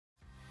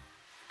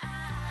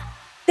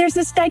there's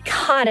this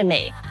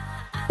dichotomy.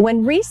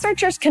 When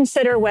researchers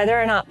consider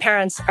whether or not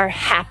parents are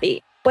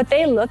happy, what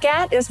they look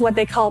at is what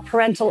they call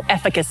parental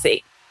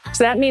efficacy.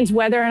 So that means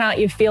whether or not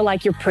you feel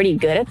like you're pretty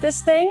good at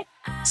this thing.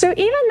 So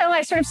even though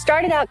I sort of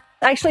started out,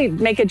 I actually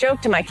make a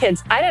joke to my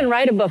kids, I didn't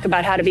write a book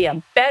about how to be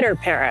a better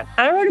parent.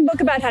 I wrote a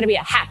book about how to be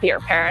a happier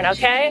parent,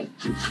 okay?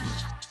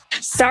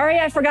 Sorry,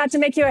 I forgot to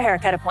make you a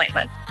haircut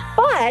appointment.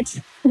 But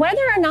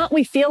whether or not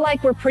we feel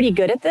like we're pretty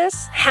good at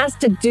this has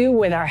to do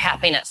with our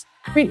happiness.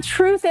 The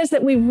truth is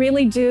that we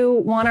really do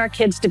want our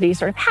kids to be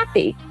sort of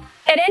happy.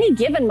 At any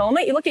given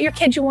moment, you look at your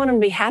kids, you want them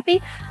to be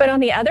happy. But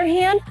on the other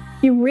hand,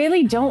 you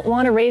really don't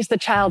want to raise the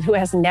child who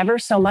has never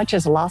so much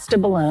as lost a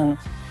balloon.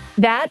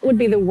 That would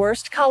be the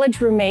worst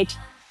college roommate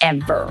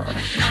ever.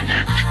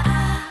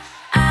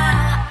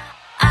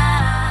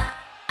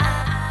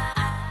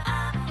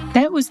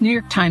 That was New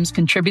York Times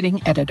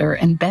contributing editor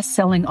and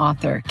best-selling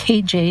author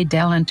KJ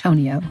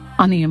Dell'Antonio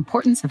on the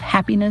importance of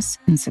happiness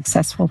in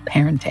successful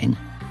parenting.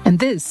 And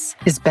this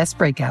is Best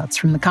Breakouts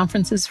from the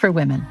Conferences for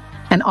Women,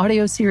 an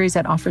audio series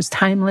that offers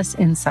timeless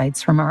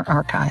insights from our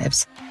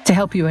archives to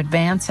help you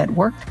advance at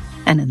work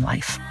and in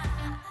life.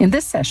 In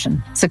this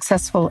session,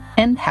 Successful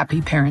and Happy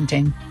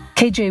Parenting,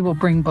 KJ will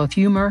bring both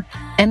humor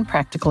and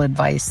practical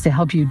advice to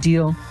help you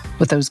deal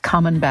with those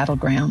common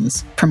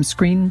battlegrounds from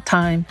screen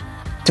time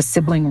to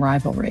sibling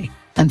rivalry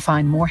and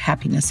find more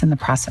happiness in the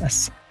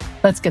process.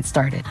 Let's get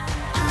started.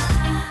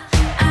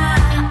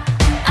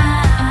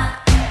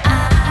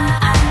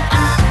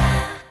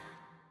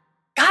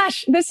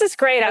 Gosh, this is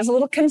great. I was a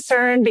little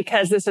concerned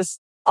because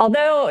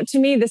although to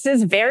me, this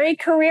is very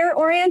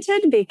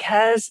career-oriented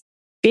because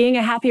being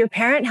a happier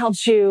parent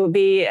helps you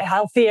be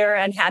healthier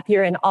and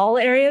happier in all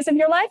areas of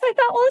your life. I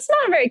thought, well, it's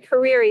not a very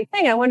career-y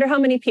thing. I wonder how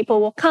many people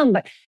will come,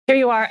 but here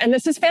you are. And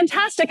this is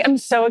fantastic. I'm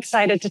so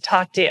excited to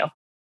talk to you.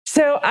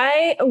 So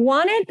I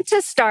wanted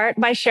to start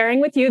by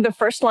sharing with you the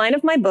first line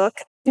of my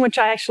book, which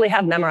I actually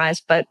have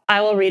memorized, but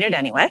I will read it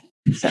anyway.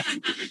 So,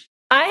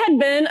 I had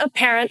been a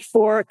parent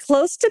for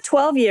close to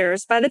 12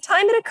 years by the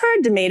time it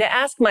occurred to me to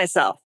ask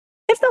myself,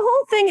 if the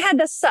whole thing had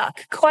to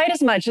suck quite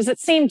as much as it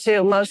seemed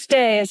to most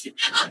days.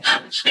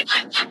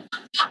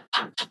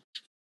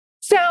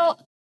 So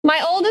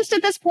my oldest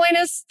at this point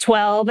is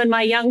 12 and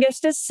my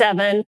youngest is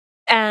 7.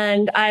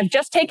 And I've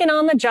just taken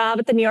on the job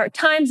at the New York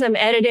Times. I'm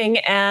editing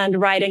and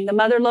writing the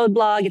Motherload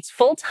blog. It's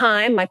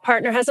full-time. My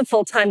partner has a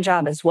full-time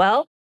job as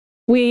well.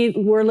 We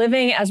were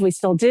living, as we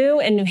still do,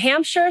 in New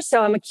Hampshire.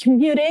 So I'm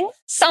commuting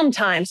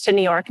sometimes to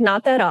New York,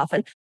 not that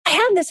often. I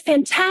have this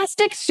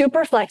fantastic,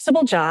 super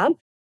flexible job.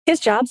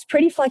 His job's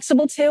pretty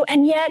flexible too.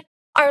 And yet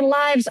our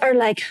lives are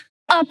like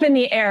up in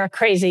the air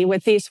crazy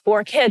with these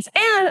 4 kids.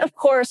 And of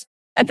course,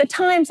 at the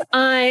Times,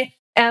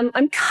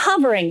 I'm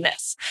covering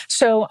this.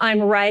 So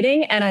I'm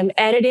writing and I'm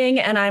editing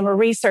and I'm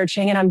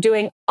researching and I'm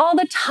doing all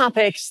the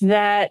topics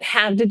that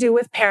have to do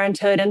with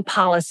parenthood and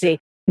policy,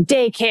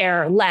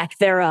 daycare, lack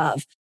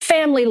thereof,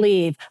 family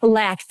leave,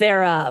 lack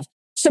thereof,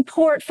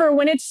 support for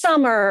when it's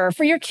summer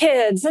for your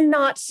kids and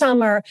not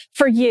summer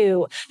for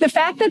you. The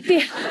fact that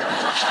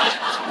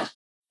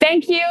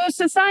thank you,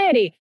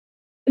 society.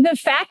 The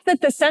fact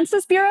that the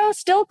Census Bureau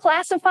still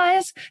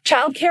classifies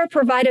childcare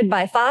provided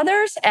by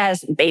fathers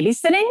as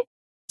babysitting.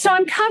 So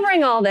I'm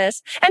covering all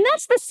this. And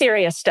that's the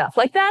serious stuff.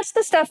 Like that's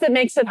the stuff that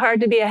makes it hard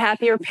to be a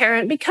happier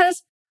parent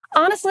because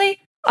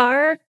honestly,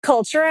 our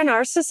culture and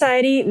our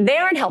society, they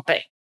aren't helping.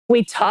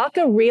 We talk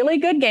a really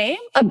good game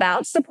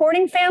about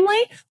supporting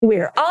family.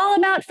 We're all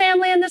about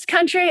family in this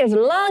country as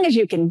long as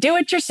you can do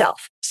it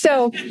yourself.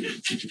 So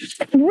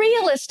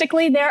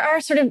realistically, there are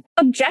sort of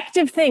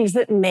objective things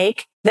that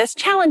make this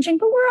challenging,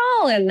 but we're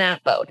all in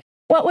that boat.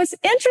 What was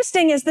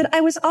interesting is that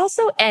I was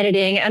also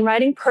editing and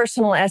writing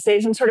personal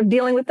essays and sort of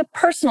dealing with the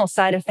personal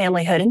side of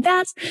familyhood. And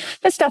that's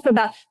the stuff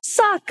about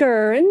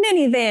soccer and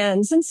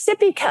minivans and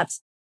sippy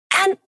cups.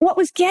 And what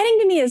was getting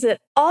to me is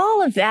that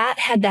all of that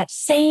had that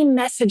same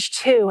message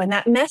too. And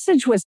that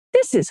message was,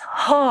 this is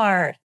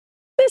hard.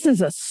 This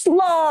is a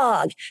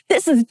slog.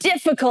 This is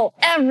difficult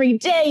every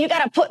day. You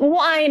got to put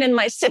wine in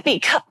my sippy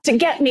cup to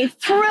get me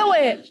through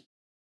it.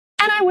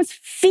 And I was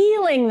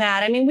feeling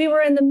that. I mean, we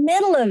were in the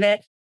middle of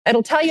it.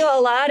 It'll tell you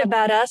a lot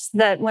about us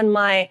that when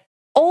my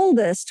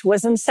oldest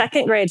was in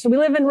 2nd grade, so we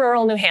live in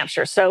rural New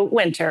Hampshire, so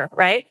winter,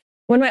 right?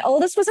 When my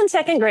oldest was in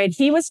 2nd grade,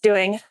 he was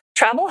doing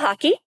travel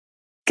hockey,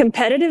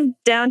 competitive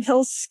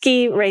downhill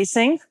ski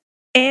racing,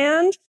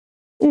 and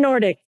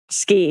Nordic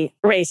ski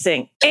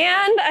racing.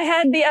 And I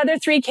had the other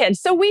 3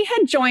 kids. So we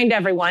had joined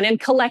everyone in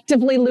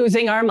collectively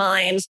losing our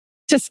minds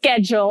to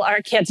schedule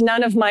our kids.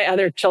 None of my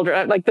other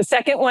children, like the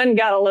second one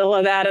got a little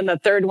of that and the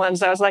third one.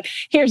 So I was like,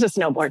 here's a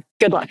snowboard.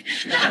 Good luck.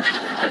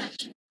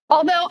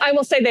 Although I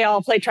will say they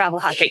all play travel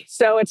hockey.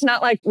 So it's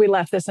not like we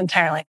left this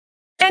entirely.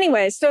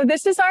 Anyway, so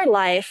this is our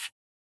life.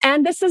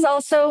 And this is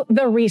also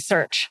the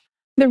research.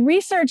 The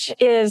research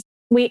is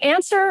we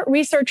answer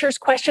researchers'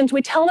 questions.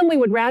 We tell them we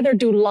would rather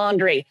do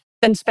laundry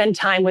than spend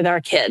time with our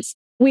kids.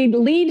 we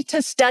lead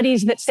to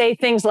studies that say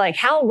things like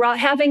how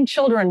having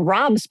children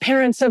robs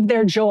parents of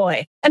their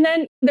joy. And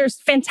then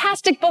there's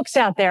fantastic books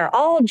out there,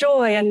 All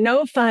Joy and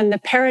No Fun, The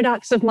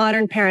Paradox of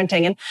Modern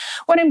Parenting. And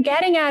what I'm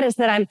getting at is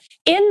that I'm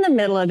in the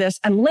middle of this.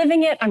 I'm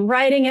living it. I'm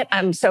writing it.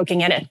 I'm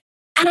soaking in it.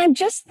 And I'm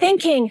just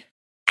thinking,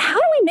 how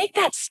do we make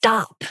that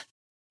stop?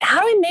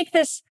 How do we make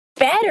this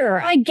better?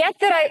 I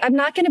get that I'm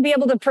not going to be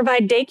able to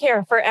provide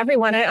daycare for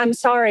everyone. I'm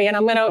sorry. And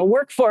I'm going to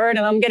work for it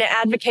and I'm going to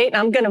advocate and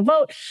I'm going to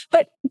vote.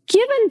 But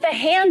given the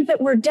hand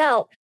that we're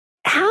dealt,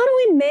 how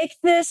do we make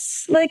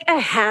this like a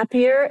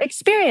happier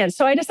experience?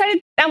 So I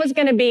decided that was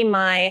going to be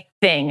my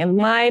thing. And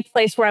my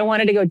place where I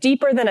wanted to go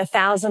deeper than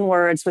 1,000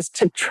 words was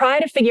to try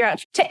to figure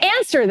out, to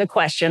answer the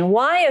question,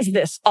 why is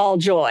this all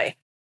joy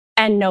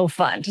and no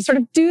fun? To sort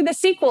of do the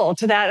sequel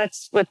to that.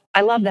 That's what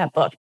I love that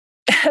book.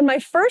 And my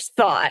first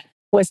thought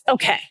was,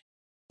 okay,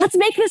 let's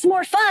make this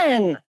more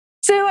fun.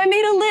 So I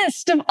made a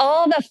list of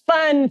all the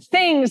fun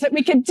things that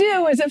we could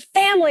do as a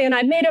family. And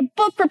I made a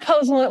book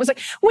proposal. And it was like,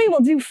 we will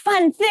do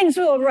fun things.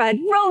 We will ride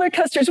roller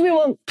coasters. We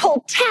will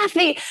pull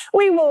taffy.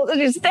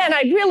 Then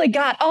I really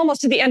got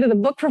almost to the end of the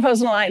book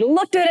proposal. And I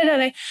looked at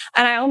it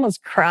and I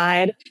almost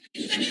cried.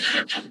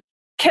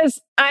 Because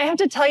I have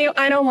to tell you,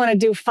 I don't want to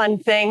do fun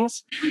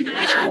things.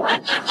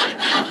 I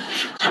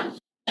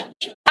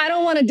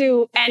don't want to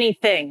do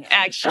anything,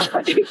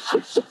 actually.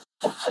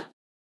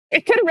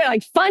 It could have been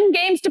like fun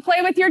games to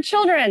play with your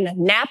children.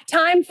 Nap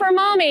time for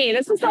mommy.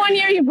 This is the one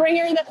year you bring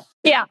her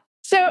yeah.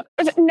 So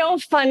no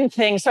fun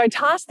thing. So I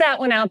tossed that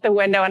one out the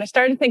window and I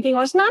started thinking,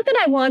 well, it's not that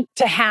I want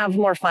to have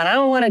more fun. I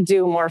don't want to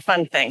do more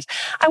fun things.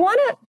 I want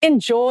to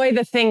enjoy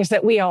the things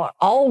that we are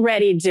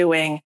already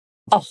doing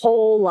a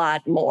whole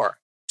lot more.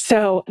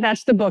 So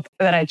that's the book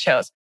that I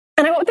chose.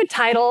 And I went with the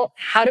title,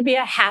 How to Be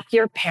a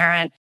Happier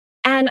Parent.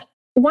 And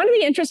one of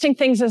the interesting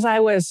things as I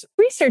was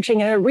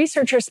researching, and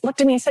researchers looked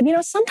at me and said,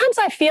 sometimes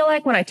I feel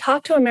like when I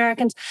talk to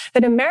Americans,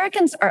 that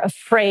Americans are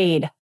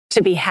afraid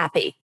to be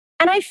happy.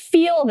 And I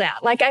feel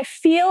that. Like I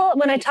feel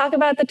when I talk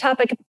about the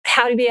topic of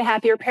how to be a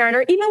happier parent,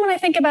 or even when I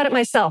think about it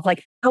myself,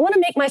 like I want to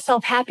make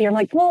myself happier. I'm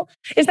like, well,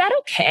 is that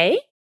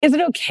okay? Is it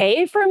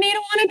okay for me to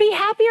want to be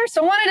happier?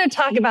 So I wanted to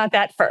talk about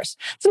that first.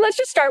 So let's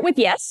just start with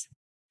yes.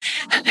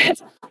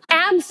 It's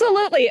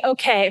absolutely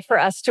okay for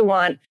us to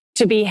want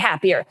to be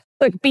happier.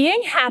 Look,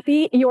 being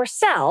happy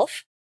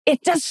yourself,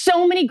 it does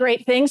so many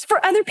great things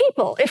for other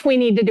people if we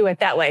need to do it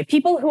that way.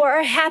 People who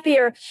are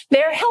happier,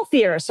 they're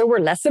healthier, so we're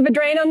less of a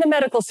drain on the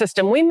medical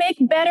system. We make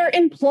better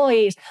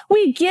employees.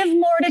 We give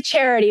more to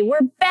charity.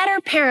 We're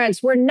better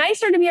parents. We're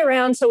nicer to be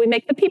around, so we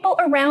make the people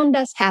around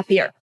us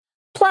happier.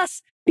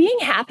 Plus, being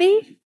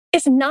happy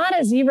is not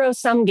a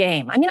zero-sum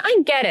game. I mean,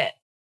 I get it.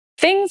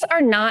 Things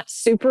are not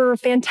super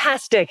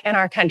fantastic in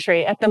our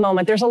country at the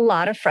moment. There's a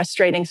lot of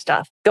frustrating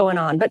stuff going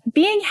on. But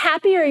being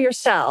happier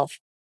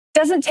yourself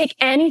doesn't take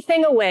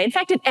anything away. In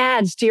fact, it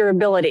adds to your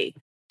ability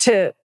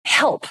to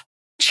help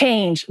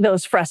change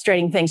those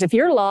frustrating things. If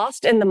you're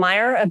lost in the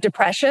mire of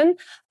depression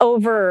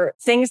over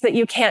things that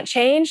you can't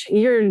change,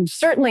 you're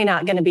certainly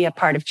not going to be a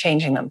part of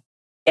changing them.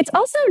 It's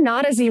also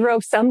not a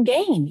zero-sum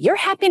game. Your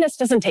happiness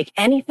doesn't take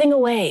anything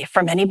away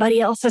from anybody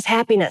else's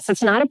happiness.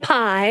 It's not a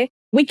pie.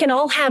 We can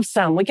all have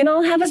some. We can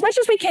all have as much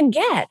as we can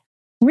get,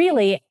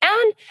 really.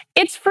 And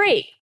it's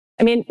free.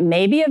 I mean,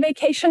 maybe a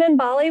vacation in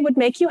Bali would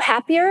make you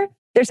happier.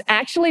 There's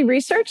actually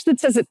research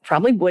that says it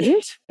probably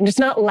wouldn't. And it's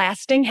not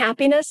lasting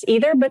happiness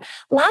either. But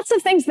lots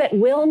of things that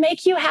will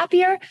make you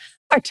happier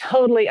are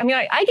totally,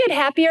 I get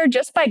happier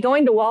just by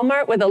going to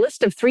Walmart with a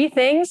list of 3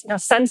 things,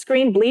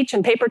 sunscreen, bleach,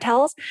 and paper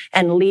towels,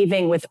 and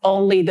leaving with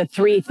only the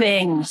 3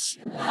 things.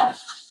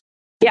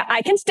 Yeah,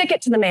 I can stick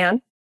it to the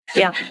man.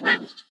 Yeah,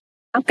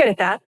 I'm good at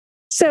that.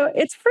 So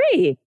it's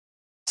free.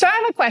 So I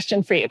have a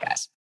question for you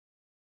guys.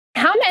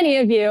 How many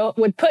of you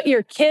would put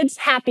your kids'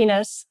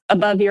 happiness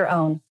above your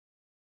own?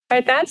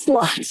 Right? That's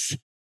lots.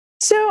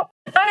 So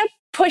I'm going to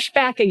push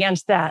back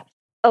against that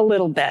a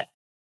little bit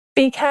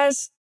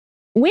because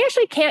we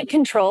actually can't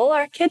control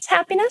our kids'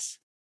 happiness.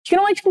 You can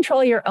only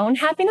control your own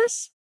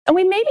happiness. And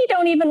we maybe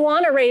don't even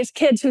want to raise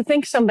kids who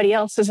think somebody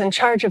else is in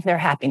charge of their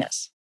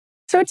happiness.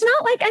 So it's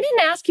not like I didn't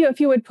ask you if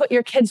you would put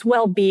your kids'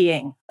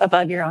 well-being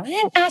above your own. I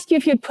didn't ask you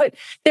if you'd put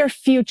their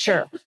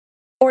future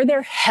or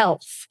their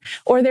health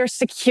or their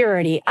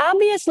security.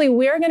 Obviously,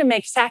 we're going to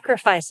make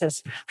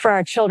sacrifices for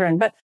our children.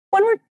 But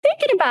when we're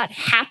thinking about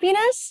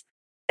happiness,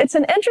 it's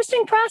an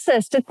interesting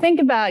process to think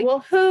about,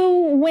 well,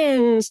 who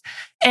wins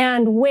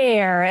and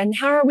where and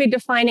how are we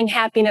defining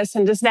happiness?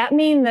 And does that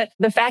mean that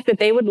the fact that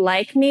they would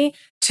like me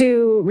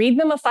to read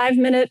them a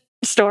 5-minute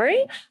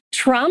story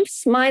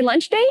trumps my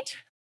lunch date?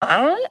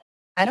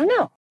 I don't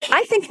know.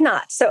 I think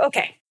not. So,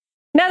 okay.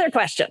 Another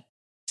question.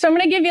 So I'm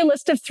going to give you a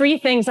list of 3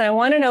 things and I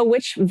want to know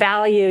which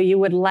value you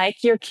would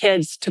like your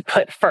kids to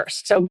put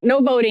first. So no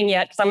voting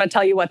yet because I'm going to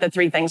tell you what the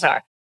 3 things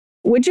are.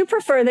 Would you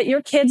prefer that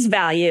your kids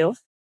value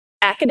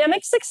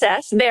academic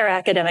success, their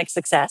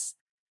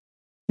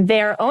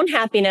own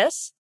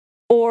happiness,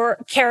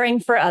 or caring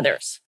for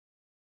others?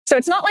 So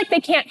it's not like they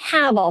can't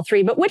have all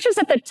three, but which is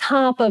at the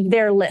top of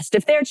their list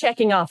if they're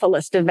checking off a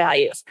list of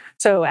values?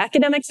 So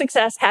academic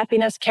success,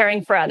 happiness,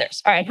 caring for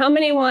others. All right, how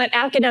many want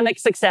academic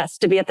success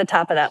to be at the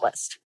top of that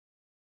list?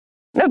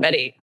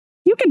 Nobody.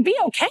 You can be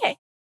okay.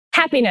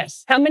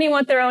 Happiness. How many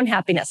want their own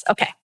happiness?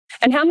 Okay.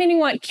 And how many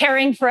want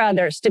caring for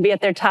others to be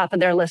at their top of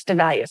their list of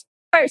values?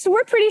 All right, so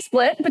we're pretty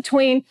split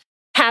between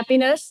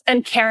happiness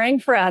and caring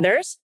for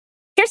others.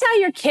 Here's how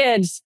your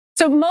kids,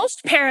 so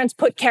most parents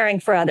put caring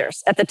for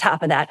others at the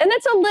top of that. And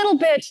that's a little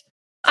bit,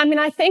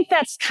 I think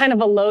that's kind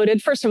of a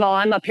loaded, first of all,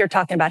 I'm up here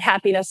talking about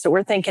happiness, so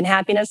we're thinking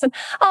happiness. And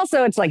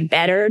also it's like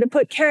better to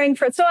put caring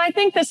for it. So I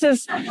think this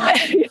is,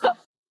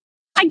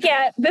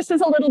 this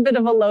is a little bit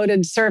of a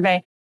loaded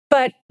survey,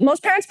 but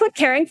most parents put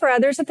caring for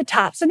others at the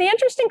top. So the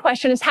interesting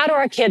question is, how do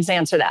our kids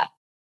answer that?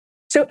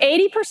 So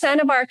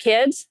 80% of our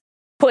kids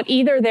put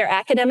either their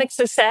academic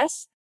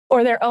success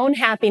or their own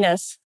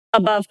happiness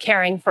above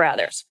caring for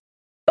others.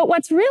 But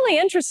what's really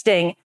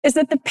interesting is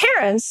that the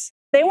parents,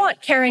 they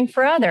want caring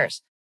for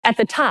others at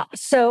the top.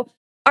 So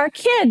our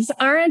kids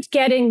aren't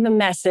getting the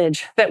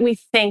message that we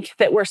think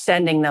that we're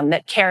sending them,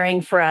 that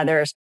caring for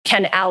others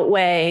can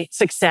outweigh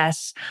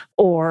success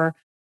or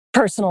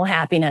personal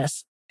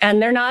happiness.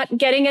 And they're not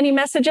getting any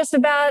messages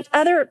about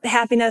other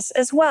happiness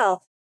as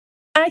well.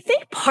 And I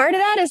think part of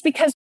that is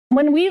because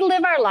when we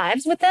live our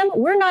lives with them,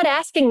 we're not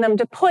asking them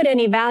to put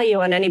any value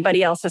on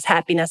anybody else's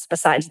happiness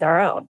besides their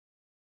own.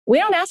 We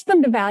don't ask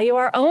them to value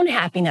our own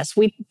happiness.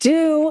 We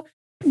do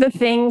the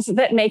things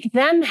that make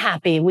them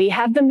happy. We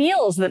have the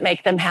meals that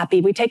make them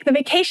happy. We take the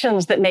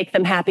vacations that make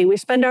them happy. We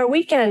spend our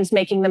weekends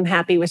making them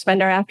happy. We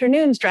spend our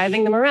afternoons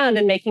driving them around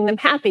and making them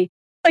happy.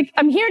 Like,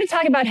 I'm here to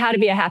talk about how to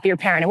be a happier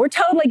parent. And we're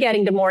totally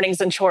getting to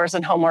mornings and chores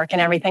and homework and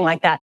everything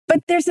like that.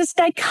 But there's this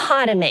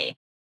dichotomy.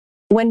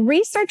 When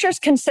researchers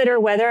consider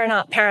whether or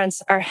not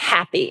parents are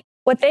happy,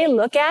 what they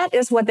look at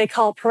is what they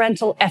call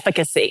parental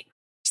efficacy.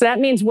 So that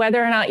means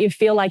whether or not you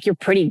feel like you're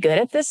pretty good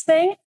at this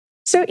thing.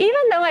 So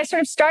even though I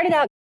sort of started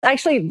out, I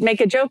actually make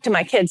a joke to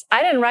my kids,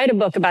 I didn't write a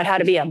book about how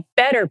to be a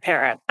better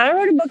parent. I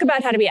wrote a book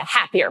about how to be a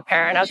happier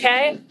parent,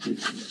 okay?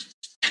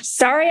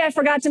 Sorry, I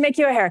forgot to make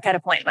you a haircut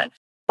appointment.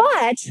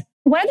 But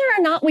whether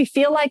or not we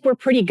feel like we're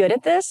pretty good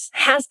at this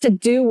has to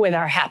do with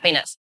our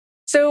happiness.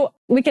 So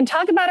we can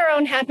talk about our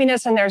own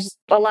happiness, and there's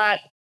a lot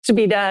to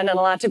be done and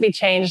a lot to be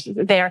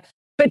changed there.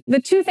 But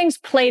the two things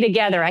play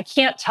together. I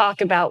can't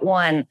talk about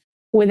one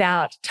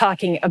without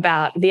talking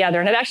about the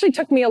other. And it actually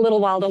took me a little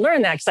while to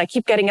learn that, because I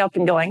keep getting up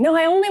and going, no,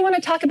 I only want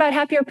to talk about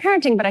happier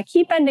parenting, but I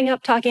keep ending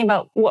up talking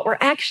about what we're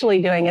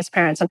actually doing as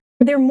parents. And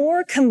they're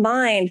more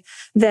combined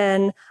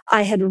than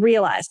I had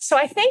realized. So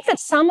I think that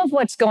some of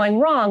what's going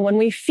wrong when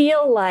we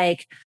feel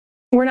like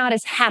we're not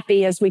as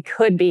happy as we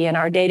could be in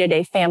our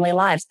day-to-day family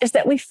lives is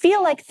that we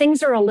feel like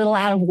things are a little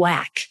out of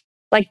whack.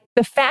 Like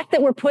the fact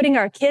that we're putting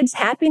our kids'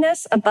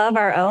 happiness above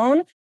our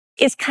own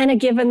is kind of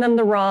giving them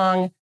the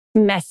wrong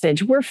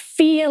message. We're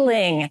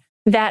feeling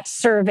that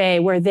survey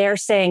where they're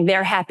saying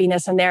their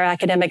happiness and their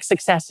academic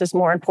success is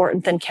more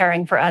important than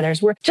caring for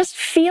others. We're just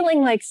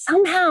feeling like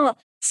somehow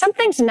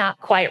something's not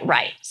quite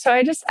right. So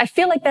I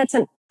feel like that's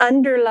an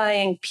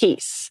underlying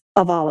piece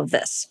of all of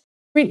this.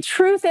 The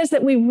truth is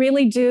that we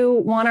really do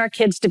want our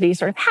kids to be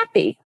sort of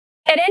happy.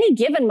 At any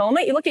given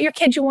moment, you look at your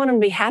kids, you want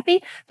them to be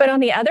happy. But on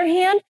the other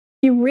hand,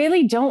 you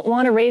really don't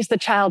want to raise the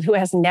child who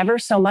has never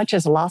so much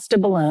as lost a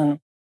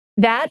balloon.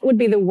 That would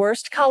be the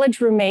worst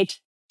college roommate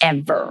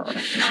ever.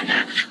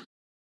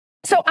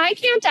 So I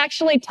can't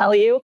actually tell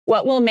you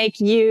what will make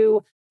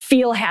you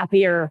feel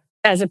happier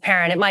as a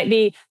parent. It might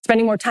be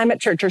spending more time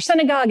at church or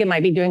synagogue. It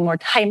might be doing more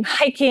time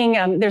hiking.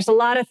 There's a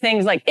lot of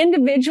things like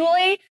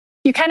individually,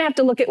 you kind of have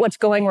to look at what's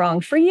going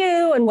wrong for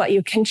you and what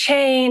you can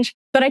change.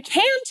 But I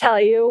can tell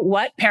you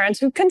what parents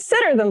who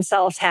consider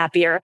themselves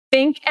happier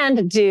think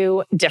and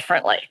do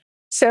differently.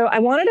 So I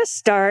wanted to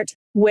start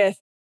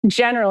with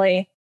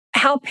generally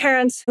how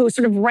parents who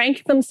sort of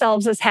rank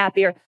themselves as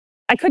happier.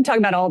 I could talk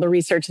about all the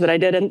research that I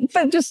did,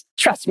 but just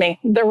trust me,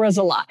 there was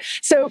a lot.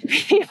 So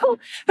people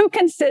who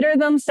consider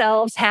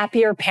themselves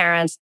happier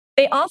parents,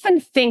 they often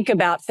think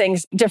about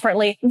things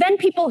differently than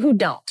people who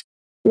don't.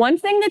 One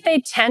thing that they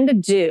tend to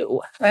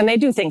do, and they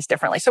do things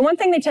differently. So one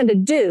thing they tend to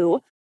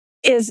do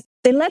is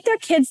they let their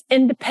kids'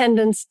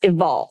 independence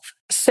evolve.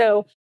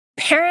 So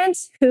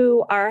parents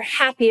who are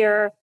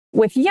happier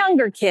with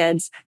younger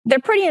kids, they're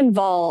pretty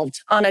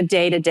involved on a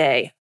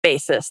day-to-day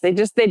basis. They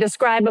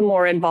describe a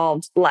more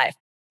involved life.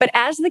 But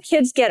as the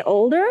kids get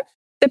older,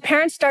 the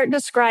parents start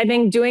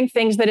describing doing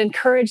things that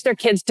encourage their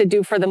kids to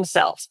do for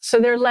themselves. So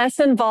they're less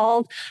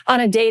involved on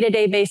a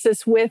day-to-day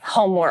basis with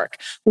homework,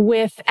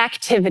 with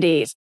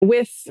activities,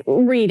 with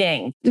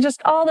reading,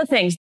 just all the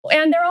things.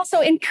 And they're also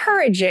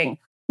encouraging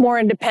more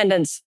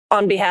independence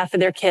on behalf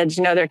of their kids.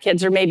 You know, their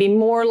kids are maybe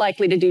more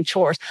likely to do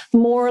chores,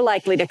 more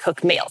likely to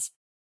cook meals.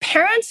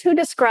 Parents who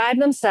describe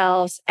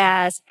themselves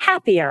as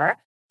happier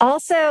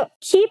also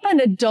keep an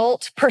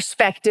adult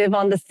perspective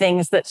on the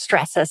things that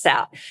stress us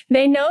out.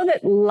 They know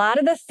that a lot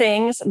of the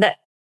things that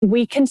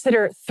we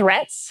consider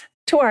threats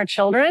to our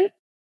children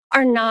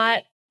are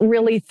not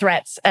really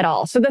threats at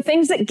all. So the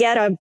things that get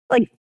a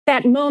Like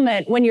that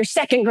moment when your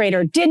second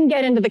grader didn't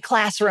get into the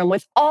classroom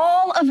with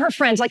all of her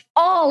friends, like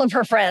all of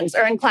her friends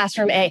are in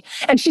classroom A,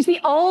 and she's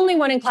the only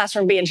one in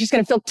classroom B, and she's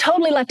going to feel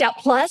totally left out.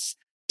 Plus,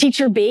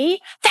 teacher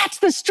B, that's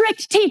the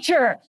strict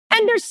teacher.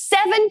 And there's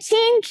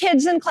 17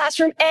 kids in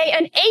classroom A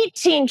and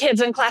 18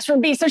 kids in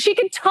classroom B, so she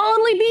could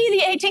totally be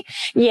the 18.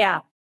 Yeah.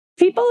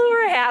 People who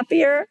are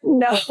happier,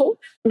 no,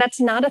 that's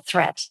not a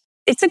threat.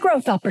 It's a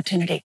growth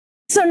opportunity.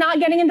 So not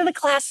getting into the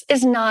class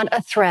is not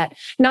a threat.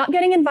 Not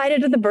getting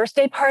invited to the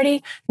birthday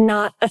party,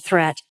 not a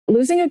threat.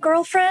 Losing a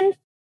girlfriend,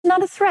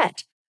 not a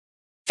threat.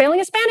 Failing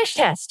a Spanish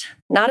test,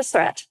 not a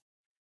threat.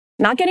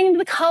 Not getting into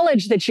the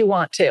college that you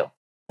want to,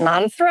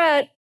 not a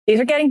threat. These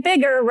are getting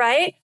bigger,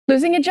 right?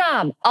 Losing a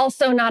job,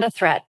 also not a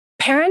threat.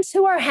 Parents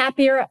who are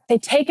happier, they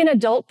take an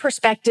adult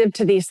perspective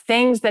to these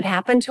things that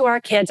happen to our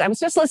kids. I was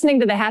just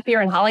listening to the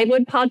Happier in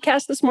Hollywood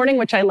podcast this morning,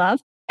 which I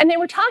love. And they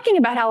were talking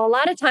about how a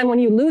lot of time when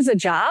you lose a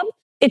job,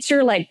 it's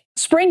your like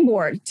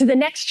springboard to the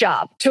next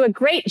job, to a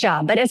great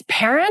job. But as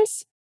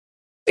parents,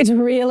 it's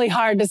really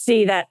hard to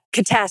see that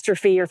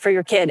catastrophe or for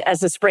your kid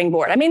as a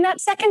springboard. I mean, that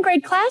second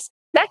grade class,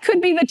 that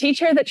could be the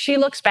teacher that she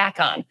looks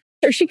back on,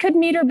 or she could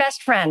meet her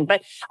best friend.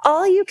 But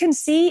all you can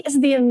see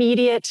is the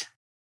immediate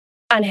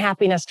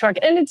unhappiness to our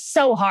kid. And it's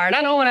so hard.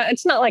 I don't want to,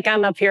 it's not like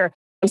I'm up here.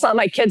 It's not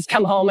my kids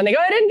come home and they go,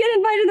 I didn't get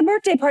invited to the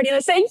birthday party. And I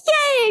say,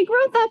 yay,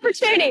 growth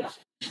opportunity.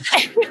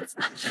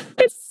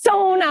 It's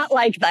so not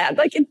like that.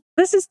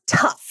 This is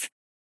tough.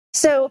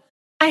 So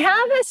I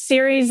have a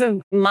series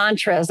of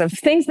mantras of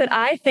things that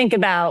I think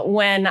about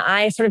when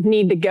I sort of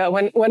need to go,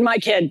 when my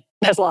kid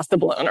has lost the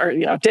balloon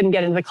or, didn't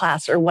get into the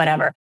class or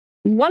whatever.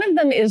 One of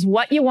them is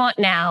what you want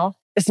now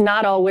is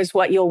not always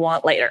what you'll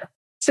want later.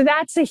 So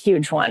that's a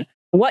huge one.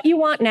 What you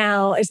want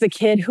now is the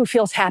kid who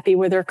feels happy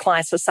with their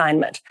class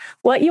assignment.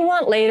 What you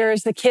want later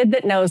is the kid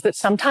that knows that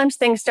sometimes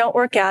things don't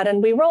work out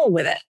and we roll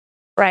with it.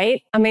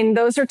 Right? I mean,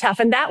 those are tough.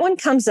 And that one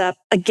comes up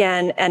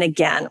again and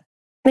again.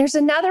 There's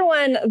another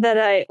one that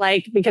I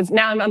like because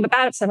now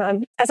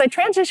as I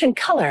transition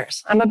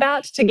colors, I'm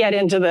about to get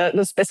into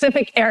the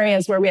specific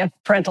areas where we have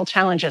parental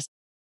challenges.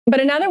 But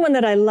another one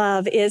that I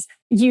love is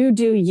you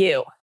do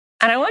you.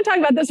 And I want to talk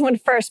about this one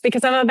first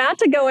because I'm about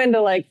to go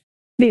into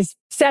these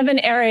 7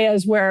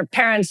 areas where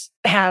parents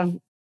have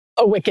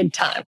a wicked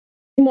time.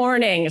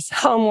 Mornings,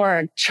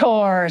 homework,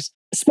 chores,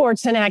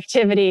 sports and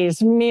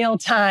activities, meal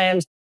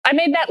times. I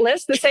made that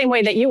list the same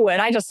way that you would.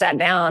 I just sat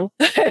down,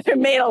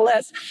 made a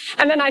list.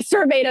 And then I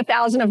surveyed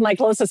 1,000 of my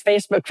closest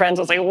Facebook friends.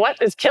 I was like,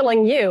 what is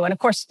killing you? And of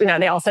course,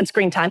 they all said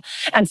screen time.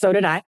 And so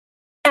did I.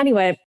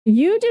 Anyway,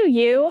 you do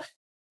you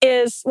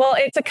is,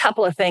 it's a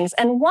couple of things.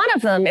 And one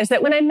of them is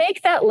that when I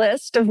make that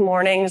list of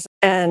mornings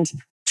and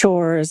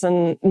chores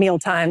and meal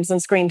times and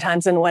screen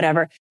times and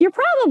whatever, you're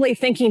probably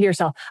thinking to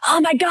yourself,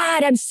 oh my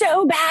God, I'm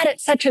so bad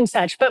at such and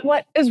such. But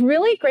what is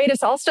really great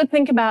is also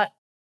think about,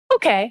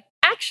 okay,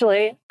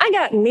 actually, I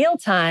got meal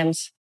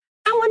times.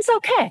 That one's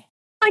okay.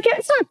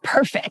 It's not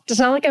perfect. It's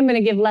not like I'm going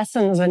to give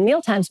lessons on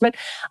meal times, but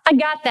I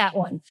got that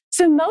one.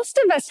 So most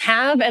of us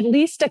have at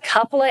least a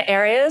couple of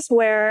areas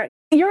where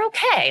you're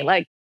okay.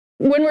 Like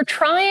when we're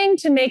trying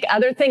to make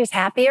other things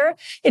happier,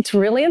 it's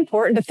really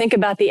important to think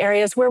about the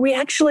areas where we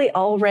actually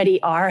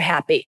already are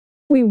happy.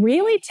 We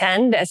really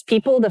tend as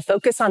people to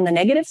focus on the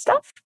negative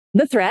stuff,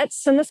 the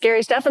threats and the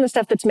scary stuff and the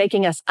stuff that's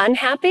making us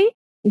unhappy.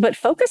 But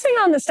focusing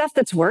on the stuff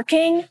that's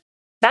working,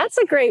 that's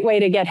a great way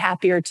to get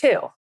happier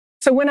too.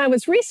 So when I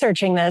was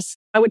researching this,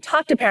 I would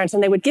talk to parents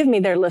and they would give me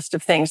their list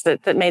of things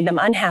that made them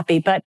unhappy.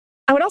 But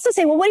I would also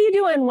say, well, what are you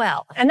doing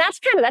well? And that's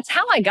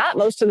how I got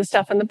most of the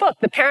stuff in the book.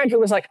 The parent who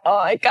was like, oh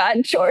my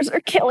God, chores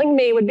are killing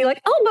me would be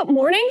like, oh, but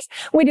mornings,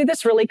 we do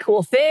this really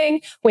cool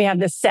thing. We have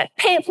this set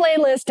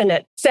playlist. And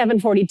at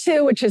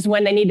 7:42, which is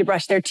when they need to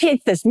brush their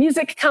teeth, this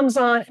music comes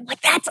on. I'm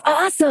like, that's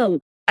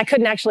awesome. I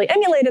couldn't actually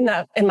emulate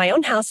in my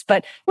own house,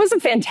 but it was a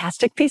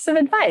fantastic piece of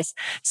advice.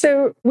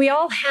 So we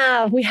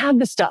have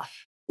the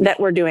stuff that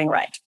we're doing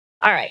right.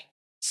 All right.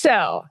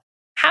 So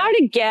how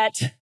to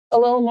get a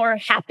little more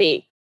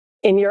happy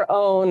in your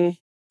own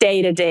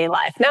day-to-day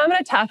life. Now I'm going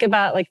to talk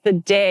about the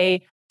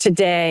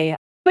day-to-day,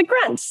 the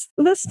grunts,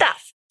 the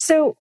stuff.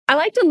 So I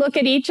like to look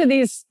at each of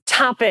these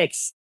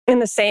topics in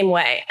the same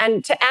way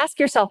and to ask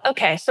yourself,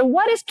 okay, so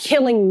what is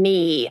killing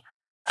me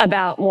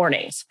about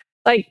mornings?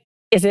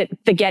 Is it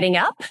the getting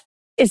up?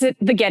 Is it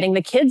the getting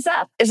the kids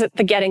up? Is it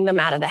the getting them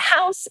out of the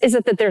house? Is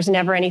it that there's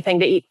never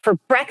anything to eat for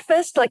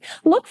breakfast?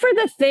 Look for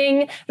the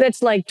thing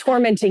that's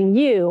tormenting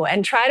you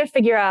and try to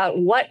figure out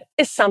what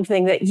is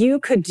something that you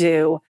could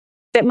do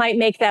that might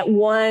make that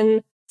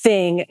one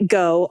thing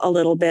go a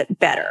little bit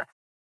better.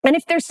 And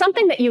if there's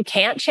something that you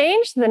can't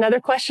change, then another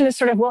question is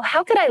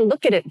how could I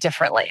look at it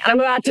differently? And I'm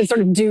about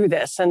to do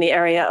this in the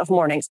area of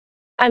mornings.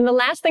 And the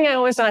last thing I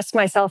always ask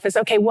myself is,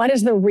 okay, what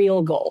is the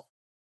real goal?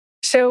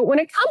 So when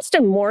it comes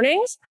to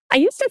mornings, I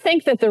used to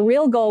think that the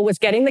real goal was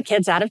getting the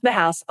kids out of the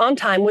house on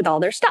time with all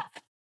their stuff.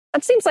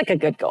 That seems like a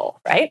good goal,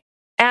 right?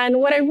 And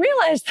what I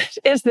realized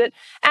is that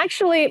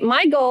actually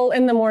my goal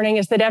in the morning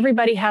is that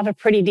everybody have a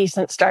pretty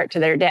decent start to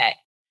their day.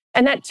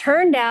 And that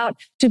turned out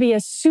to be a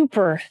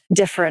super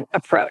different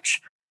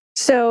approach.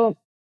 So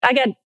I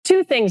got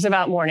two things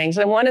about mornings,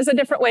 and one is a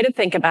different way to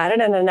think about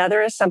it, and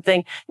another is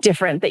something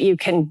different that you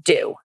can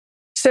do.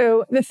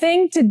 So the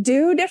thing to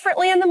do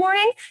differently in the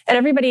morning, and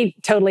everybody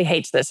totally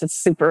hates this, it's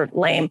super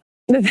lame.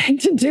 The thing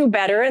to do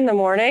better in the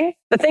morning,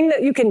 the thing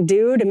that you can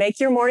do to make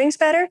your mornings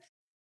better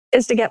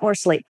is to get more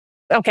sleep.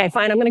 Okay,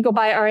 fine. I'm going to go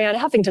buy Arianna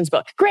Huffington's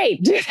book.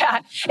 Great. Do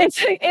that.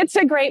 It's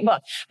a great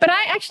book. But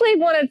I actually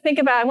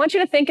want you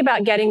to think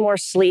about getting more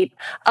sleep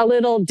a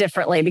little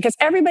differently, because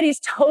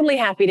everybody's totally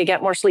happy to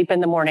get more sleep in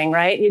the morning,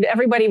 right?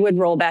 Everybody would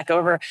roll back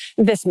over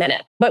this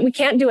minute, but we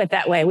can't do it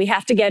that way. We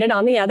have to get it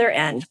on the other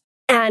end.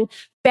 And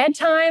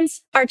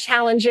bedtimes are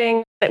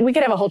challenging. We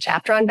could have a whole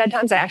chapter on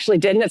bedtimes. I actually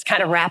did, and it's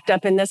kind of wrapped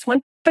up in this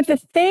one. But the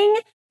thing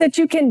that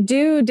you can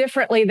do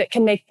differently that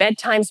can make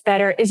bedtimes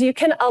better is you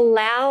can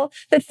allow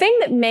the thing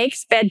that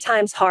makes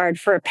bedtimes hard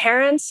for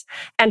parents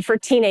and for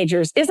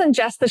teenagers isn't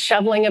just the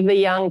shoveling of the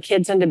young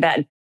kids into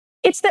bed.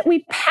 It's that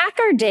we pack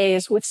our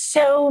days with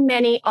so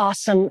many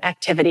awesome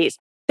activities.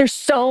 There's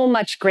so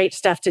much great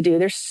stuff to do.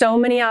 There's so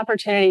many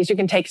opportunities. You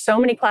can take so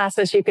many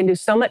classes. You can do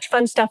so much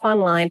fun stuff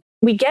online.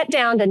 We get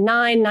down to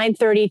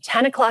 9:30,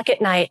 10 o'clock at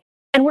night,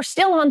 and we're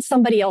still on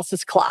somebody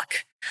else's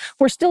clock.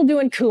 We're still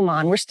doing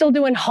Kumon. We're still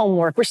doing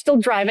homework. We're still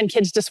driving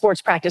kids to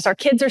sports practice. Our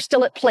kids are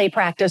still at play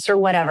practice or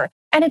whatever.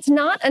 And it's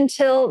not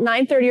until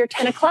 9:30 or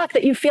 10 o'clock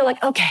that you feel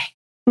like, okay,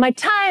 my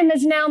time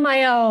is now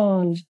my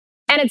own.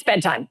 And it's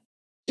bedtime.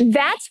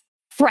 That's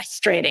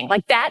frustrating.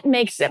 Like that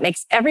makes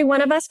every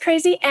one of us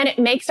crazy. And it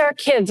makes our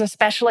kids,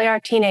 especially our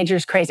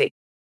teenagers, crazy.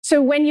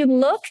 So when you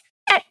look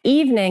at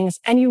evenings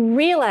and you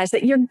realize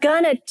that you're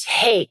going to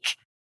take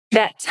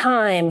that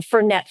time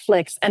for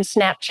Netflix and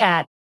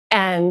Snapchat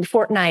and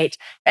Fortnite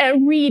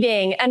and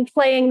reading and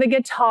playing the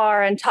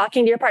guitar and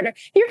talking to your partner,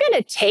 you're going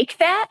to take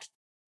that.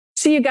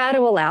 So you got to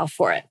allow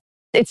for it.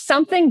 It's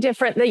something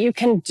different that you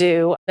can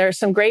do. There are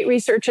some great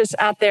researchers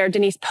out there.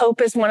 Denise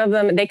Pope is one of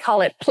them. They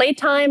call it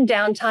playtime,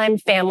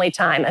 downtime, family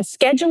time. And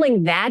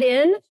scheduling that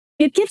in,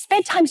 it gives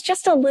bedtimes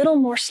just a little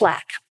more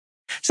slack.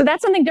 So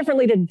that's something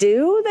differently to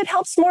do that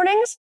helps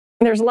mornings.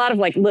 And there's a lot of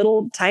like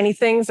little tiny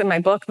things in my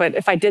book, but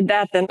if I did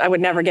that, then I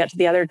would never get to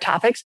the other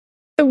topics.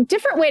 A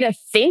different way to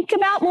think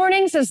about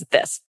mornings is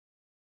this.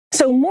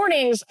 So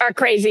mornings are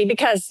crazy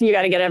because you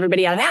got to get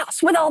everybody out of the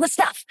house with all the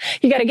stuff.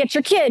 You got to get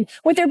your kid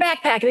with their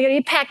backpack. They got to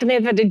get packed, and they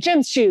have to have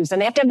gym shoes,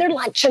 and they have to have their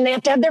lunch, and they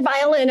have to have their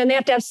violin, and they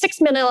have to have 6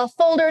 manila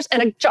folders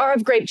and a jar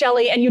of grape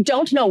jelly, and you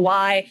don't know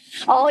why.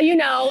 All you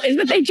know is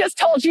that they just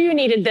told you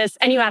needed this,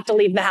 and you have to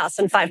leave the house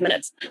in 5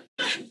 minutes.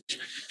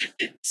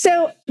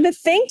 So the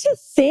thing to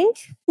think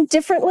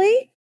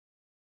differently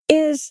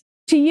is,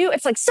 to you,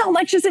 it's like so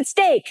much is at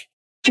stake.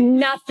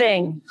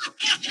 Nothing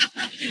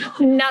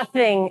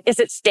is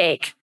at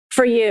stake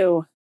for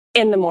you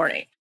in the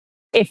morning.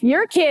 If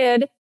your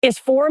kid is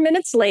 4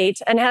 minutes late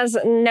and has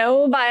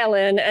no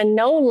violin and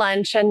no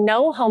lunch and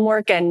no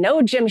homework and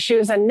no gym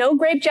shoes and no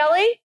grape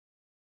jelly,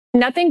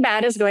 nothing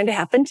bad is going to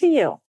happen to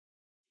you.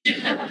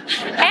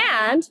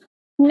 And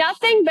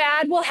nothing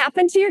bad will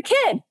happen to your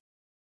kid.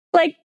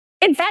 Like,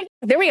 in fact,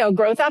 there we go,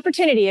 growth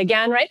opportunity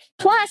again, right?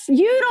 Plus,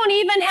 you don't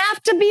even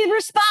have to be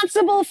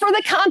responsible for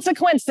the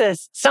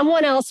consequences.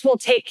 Someone else will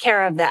take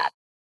care of that.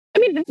 I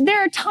mean,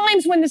 there are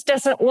times when this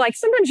doesn't, like,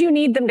 sometimes you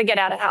need them to get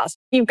out of the house.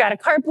 You've got a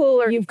carpool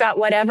or you've got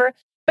whatever.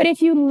 But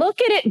if you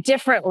look at it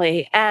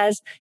differently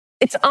as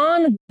it's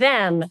on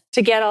them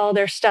to get all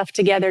their stuff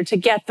together, to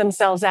get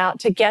themselves out,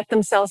 to get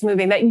themselves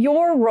moving, that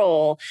your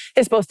role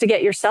is supposed to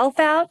get yourself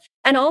out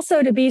and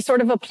also to be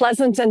sort of a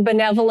pleasant and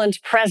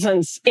benevolent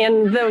presence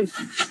in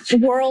the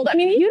world. I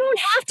mean, you don't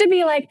have to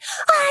be like,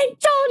 I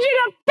told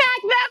you to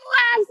pack that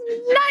last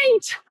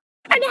night.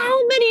 And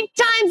how many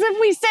times have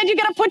we said you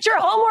got to put your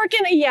homework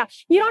in? Yeah,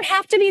 you don't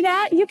have to be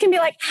that. You can be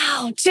like,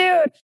 oh,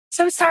 dude,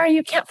 so sorry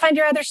you can't find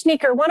your other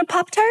sneaker. Want a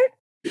Pop-Tart?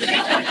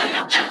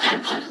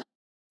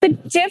 The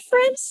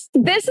difference,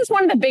 this is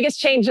one of the biggest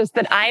changes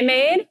that I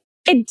made.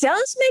 It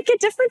does make a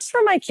difference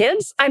for my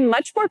kids. I'm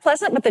much more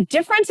pleasant, but the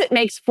difference it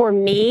makes for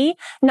me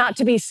not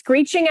to be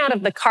screeching out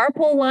of the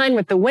carpool line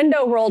with the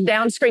window rolled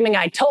down, screaming,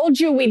 I told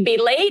you we'd be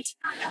late,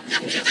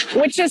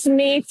 which is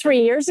me 3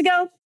 years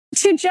ago,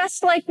 to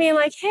just like being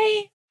like,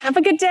 hey, have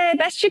a good day,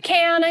 best you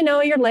can. I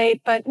know you're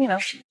late, but you know,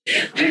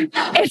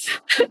 it's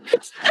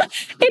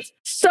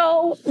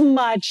so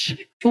much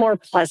more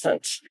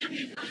pleasant.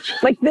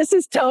 Like this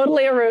is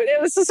totally a route.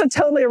 This is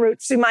totally a route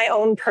to my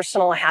own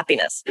personal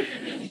happiness.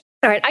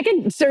 All right, I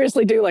could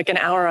seriously do like an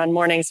hour on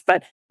mornings,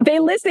 but they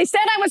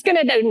said I was going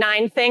to do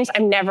 9 things.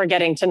 I'm never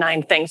getting to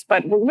 9 things,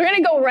 but we're going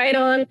to go right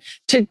on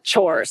to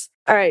chores.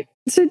 All right,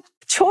 so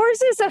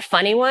chores is a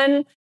funny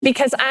one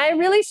because I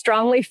really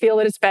strongly feel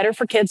that it's better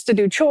for kids to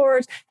do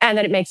chores and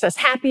that it makes us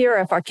happier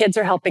if our kids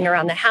are helping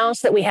around the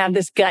house, that we have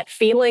this gut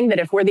feeling that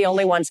if we're the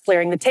only ones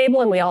clearing the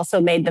table and we also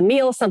made the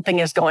meal, something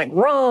is going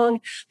wrong.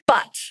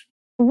 But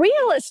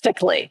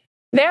realistically,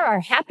 there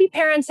are happy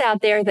parents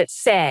out there that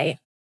say,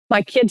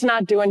 my kid's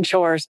not doing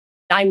chores.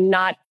 I'm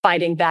not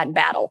fighting that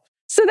battle.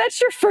 So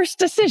that's your first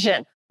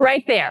decision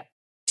right there.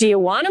 Do you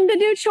want them to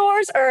do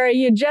chores, or are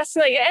you just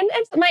like, and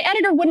my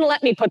editor wouldn't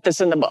let me put this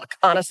in the book,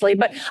 honestly,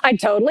 but I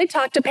totally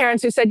talked to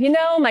parents who said,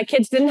 my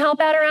kids didn't help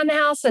out around the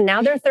house and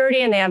now they're 30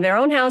 and they have their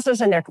own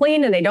houses and they're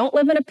clean and they don't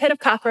live in a pit of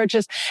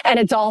cockroaches and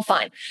it's all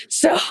fine.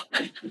 So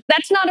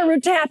that's not a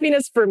route to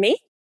happiness for me.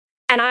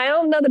 And I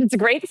don't know that it's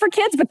great for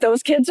kids, but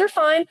those kids are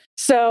fine.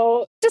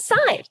 So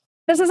decide.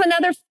 This is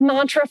another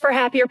mantra for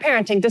happier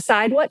parenting.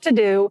 Decide what to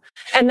do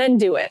and then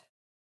do it.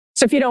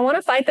 So if you don't want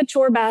to fight the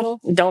chore battle,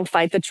 don't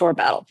fight the chore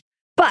battle.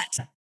 But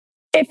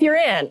if you're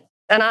in,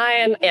 and I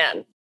am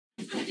in,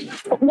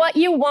 what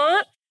you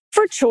want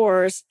for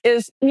chores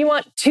is you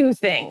want two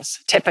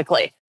things,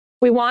 typically.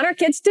 We want our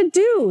kids to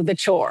do the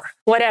chore,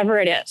 whatever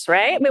it is,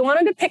 right? We want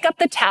them to pick up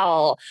the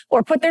towel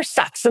or put their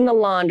socks in the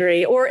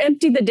laundry or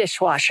empty the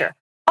dishwasher.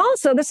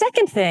 Also, the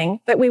second thing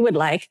that we would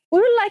like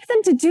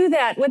them to do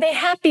that with a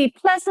happy,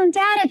 pleasant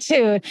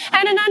attitude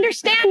and an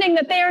understanding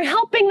that they are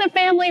helping the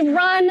family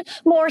run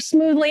more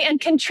smoothly and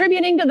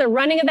contributing to the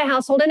running of the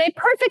household in a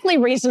perfectly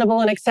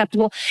reasonable and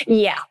acceptable.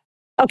 Yeah.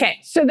 Okay.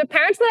 So the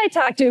parents that I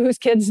talked to whose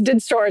kids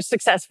did chores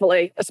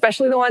successfully,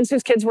 especially the ones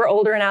whose kids were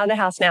older and out of the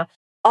house now,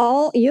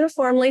 all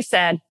uniformly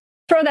said,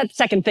 throw that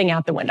second thing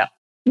out the window.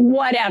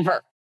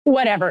 Whatever.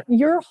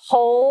 Your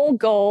whole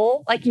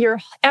goal,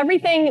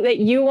 everything that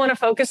you want to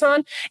focus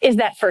on is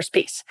that first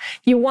piece.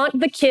 You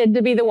want the kid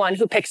to be the one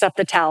who picks up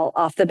the towel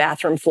off the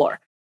bathroom floor.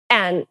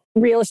 And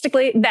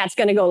realistically, that's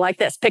going to go like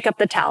this. Pick up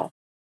the towel.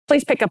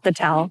 Please pick up the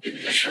towel.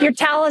 Your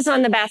towel is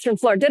on the bathroom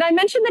floor. Did I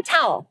mention the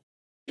towel?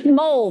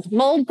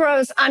 Mold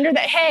grows under the,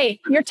 hey,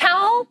 your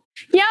towel?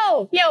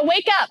 Yo,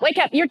 wake up.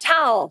 Your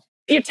towel.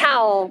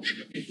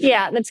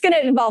 Yeah, that's going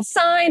to involve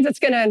signs. It's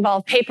going to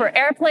involve paper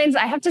airplanes.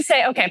 I have to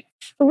say, okay,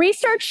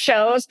 research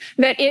shows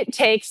that it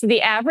takes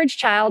the average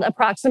child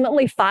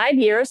approximately 5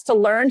 years to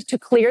learn to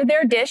clear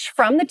their dish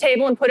from the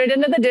table and put it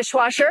into the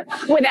dishwasher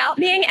without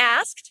being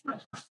asked.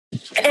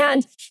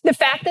 And the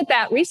fact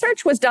that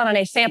research was done on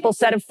a sample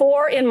set of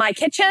 4 in my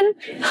kitchen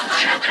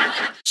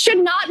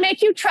should not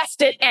make you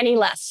trust it any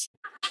less.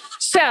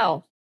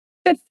 So,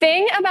 the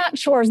thing about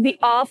chores, the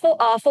awful,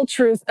 awful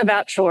truth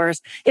about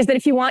chores is that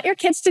if you want your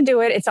kids to do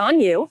it, it's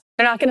on you.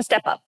 They're not going to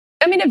step up.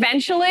 I mean,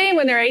 eventually,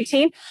 when they're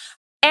 18,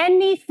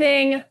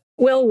 anything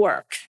will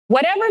work.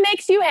 Whatever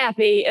makes you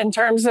happy in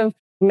terms of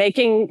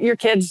making your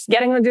kids,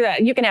 getting them to do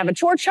that. You can have a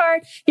chore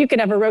chart. You can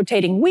have a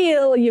rotating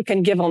wheel. You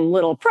can give them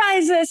little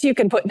prizes. You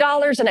can put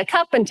dollars in a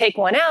cup and take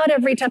one out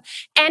every time.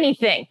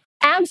 Anything.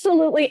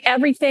 Absolutely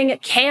everything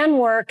can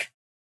work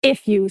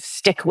if you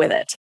stick with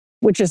it,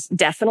 which is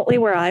definitely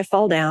where I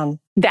fall down.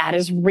 That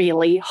is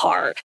really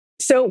hard.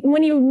 So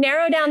when you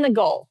narrow down the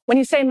goal, when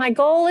you say, my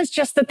goal is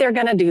just that they're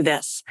going to do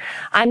this,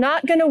 I'm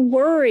not going to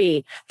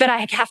worry that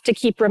I have to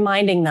keep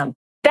reminding them.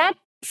 That,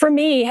 for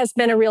me, has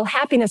been a real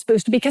happiness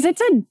boost because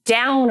it's a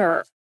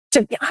downer.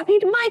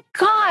 My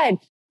God,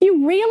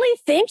 you really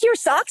think your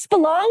socks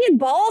belong in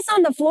balls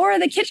on the floor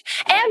of the kitchen?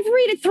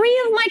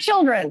 3 of my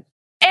children,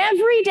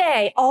 every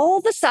day,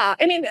 all the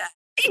socks.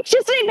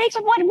 It makes,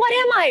 what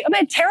am I? Am I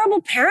a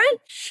terrible parent?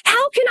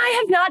 How can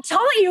I have not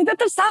taught you that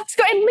the socks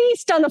go at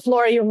least on the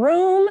floor of your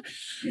room?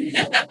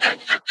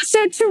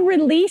 So to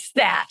release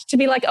that, to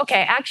be like,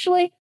 okay,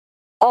 actually,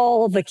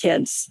 all the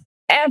kids,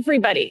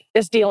 everybody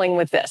is dealing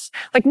with this.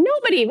 Like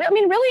nobody,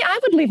 really, I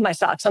would leave my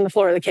socks on the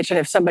floor of the kitchen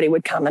if somebody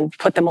would come and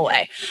put them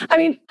away.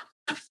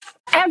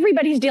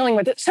 Everybody's dealing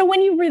with it. So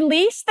when you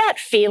release that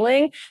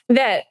feeling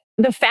that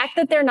the fact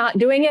that they're not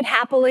doing it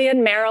happily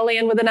and merrily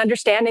and with an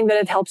understanding that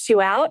it helps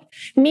you out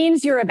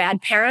means you're a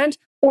bad parent,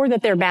 or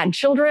that they're bad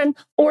children,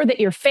 or that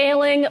you're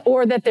failing,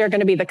 or that they're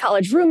going to be the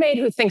college roommate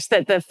who thinks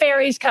that the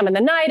fairies come in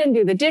the night and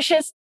do the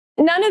dishes.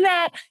 None of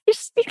that. You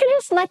can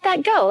just let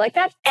that go. Like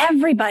that,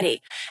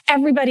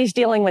 everybody's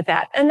dealing with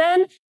that. And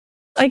then,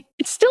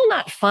 it's still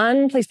not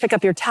fun. Please pick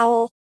up your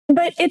towel,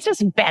 but it's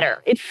just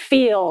better. It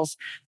feels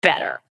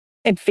better.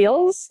 It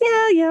feels,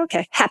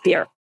 okay,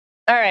 happier.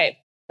 All right.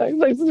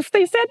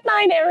 They said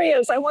 9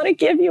 areas. I want to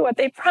give you what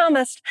they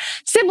promised.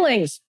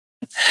 Siblings.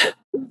 I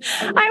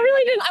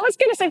really didn't. I was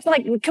going to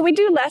say, can we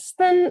do less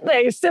than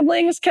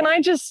siblings?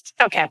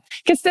 Okay.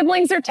 Because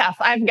siblings are tough.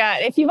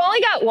 If you've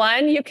only got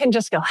one, you can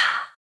just go,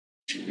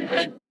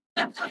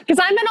 because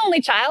I'm an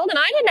only child and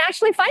I didn't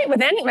actually fight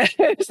with anyone.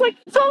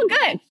 It's all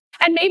good.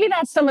 And maybe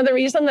that's some of the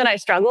reason that I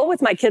struggle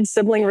with my kids'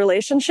 sibling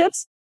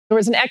relationships. There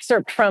was an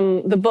excerpt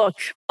from the book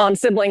on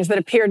siblings that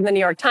appeared in the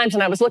New York Times,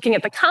 and I was looking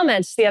at the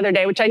comments the other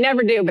day, which I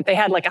never do, but they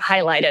had a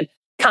highlighted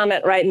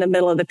comment right in the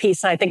middle of the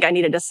piece, and I think I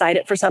needed to cite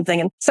it for something,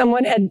 and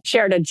someone had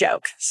shared a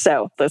joke.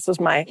 So this was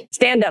my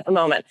stand-up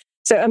moment.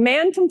 So a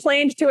man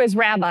complained to his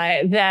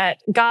rabbi that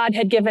God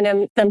had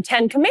given them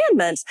 10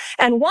 commandments,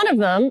 and one of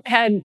them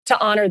had to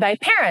honor thy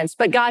parents,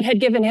 but God had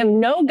given him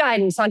no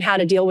guidance on how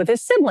to deal with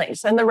his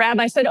siblings. And the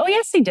rabbi said, oh,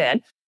 yes, he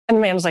did. And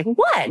the man was like,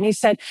 what? And he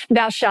said,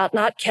 thou shalt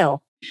not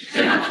kill.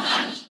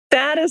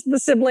 That is the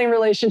sibling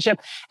relationship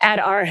at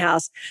our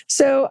house.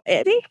 So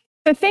I think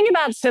the thing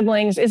about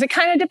siblings is it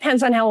kind of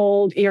depends on how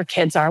old your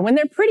kids are. When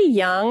they're pretty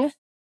young,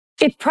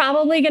 it's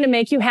probably going to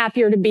make you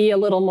happier to be a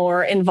little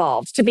more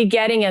involved, to be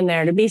getting in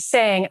there, to be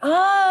saying,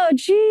 oh,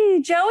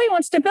 gee, Joey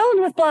wants to build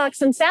with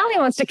blocks and Sally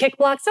wants to kick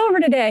blocks over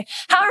today.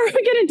 How are we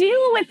going to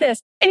deal with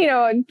this?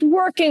 And,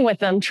 working with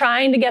them,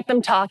 trying to get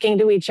them talking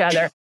to each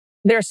other.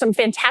 There's some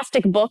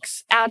fantastic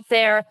books out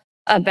there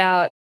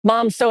about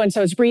Mom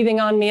So-and-so's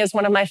Breathing on Me is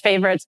one of my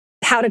favorites.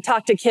 How to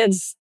talk to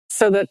kids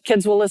so that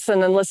kids will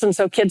listen and listen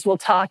so kids will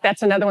talk.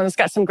 That's another one that's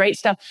got some great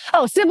stuff.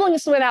 Oh,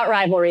 Siblings Without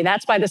Rivalry.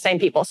 That's by the same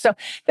people. So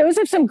those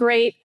are some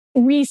great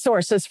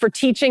resources for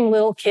teaching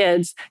little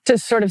kids to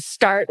sort of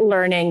start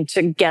learning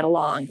to get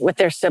along with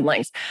their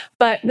siblings.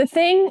 But the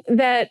thing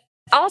that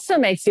also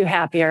makes you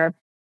happier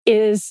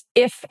is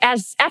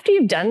after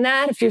you've done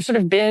that, if you've sort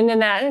of been in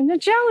that, and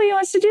Joey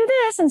wants to do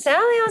this and Sally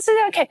wants to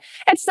do, okay,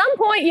 at some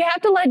point you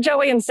have to let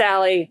Joey and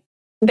Sally,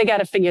 they got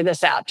to figure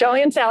this out.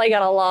 Joey and Sally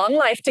got a long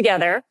life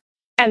together.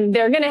 And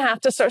they're going to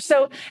have to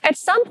so at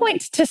some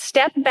point to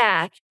step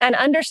back and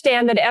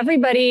understand that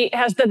everybody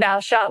has the thou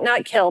shalt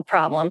not kill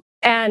problem.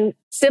 And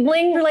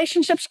sibling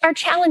relationships are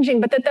challenging,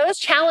 but that those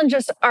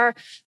challenges are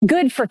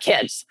good for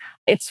kids.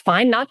 It's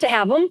fine not to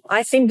have them.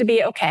 I seem to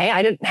be okay.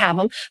 I didn't have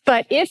them.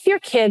 But if your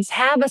kids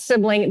have a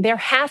sibling, they're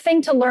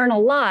having to learn a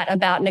lot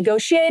about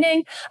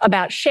negotiating,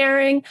 about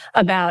sharing,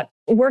 about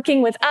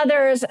working with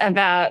others,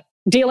 about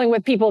dealing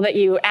with people that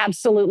you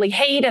absolutely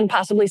hate and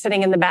possibly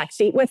sitting in the back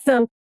seat with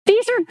them.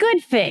 These are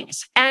good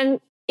things. And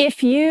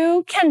if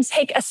you can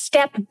take a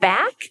step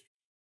back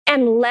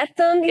and let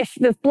them, if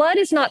the blood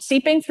is not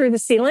seeping through the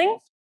ceiling,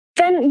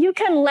 then you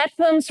can let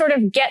them sort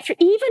of get through,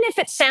 even if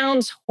it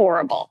sounds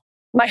horrible.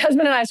 My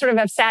husband and I sort of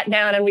have sat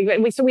down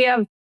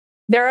and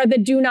there are the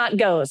do not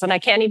goes, and I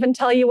can't even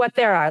tell you what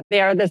there are.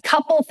 There are the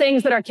couple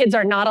things that our kids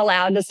are not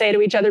allowed to say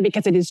to each other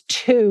because it is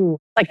too,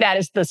 that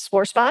is the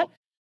sore spot.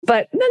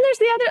 But then there's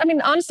the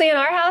other, honestly, in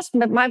our house,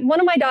 one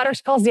of my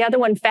daughters calls the other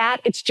one fat.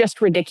 It's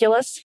just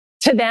ridiculous.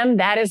 To them,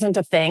 that isn't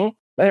a thing.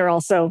 They're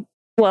also,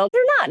 they're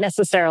not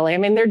necessarily.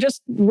 They're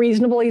just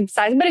reasonably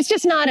sized, but it's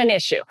just not an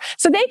issue.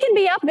 So they can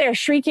be up there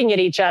shrieking at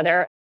each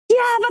other.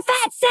 You have a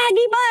fat,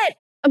 saggy butt.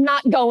 I'm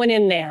not going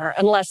in there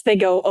unless they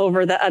go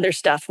over the other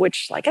stuff,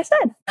 which, like I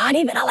said, not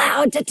even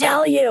allowed to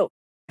tell you.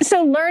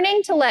 So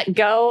learning to let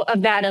go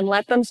of that and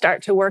let them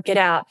start to work it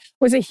out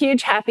was a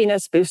huge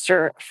happiness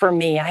booster for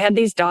me. I had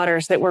these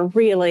daughters that were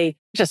really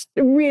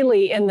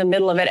in the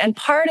middle of it. And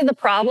part of the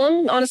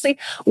problem, honestly,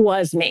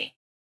 was me.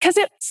 Because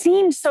it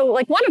seemed so,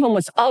 one of them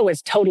was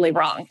always totally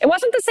wrong. It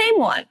wasn't the same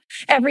one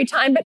every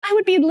time, but I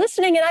would be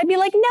listening and I'd be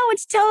like, no,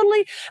 it's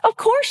totally, of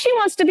course she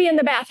wants to be in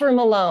the bathroom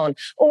alone.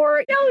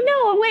 Or,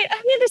 no, wait,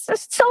 this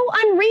is so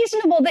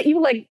unreasonable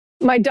that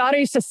my daughter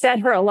used to set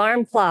her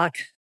alarm clock.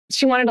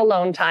 She wanted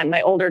alone time,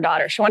 my older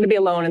daughter. She wanted to be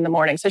alone in the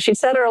morning. So she'd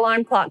set her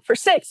alarm clock for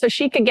 6 so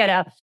she could get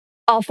up.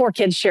 All 4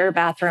 kids share a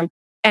bathroom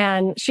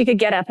and she could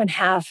get up and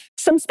have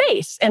some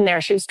space in there.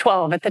 She was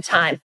 12 at the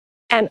time.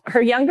 And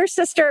her younger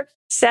sister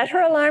set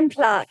her alarm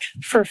clock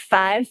for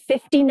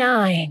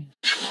 5:59.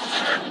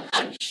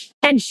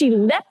 And she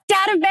leapt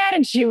out of bed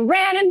and she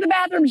ran into the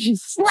bathroom. She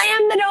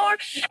slammed the door.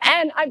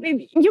 And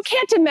you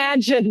can't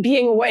imagine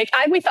being awake.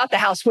 We thought the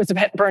house was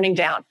burning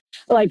down.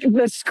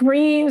 The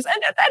screams, and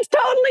that's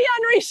totally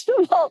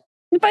unreasonable.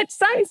 But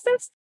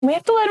we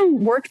have to let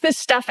them work this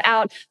stuff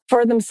out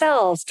for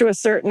themselves to a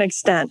certain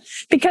extent.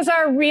 Because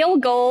our real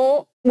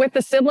goal with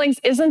the siblings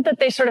isn't that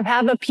they sort of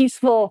have a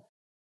peaceful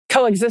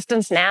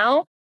coexistence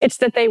now. It's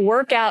that they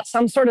work out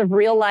some sort of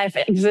real life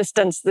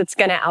existence that's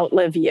going to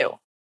outlive you.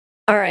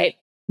 All right.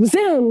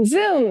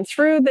 Zoom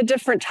through the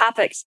different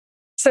topics.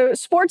 So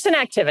sports and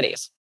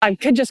activities. I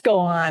could just go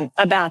on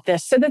about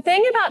this. So the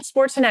thing about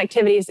sports and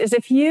activities is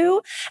if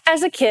you,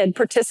 as a kid,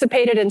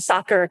 participated in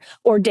soccer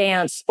or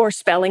dance or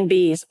spelling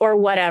bees or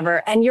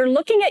whatever, and you're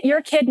looking at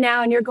your kid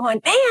now and you're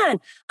going, man,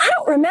 I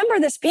don't remember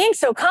this being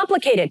so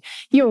complicated.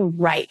 You're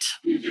right.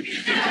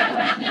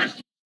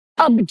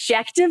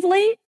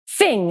 Objectively,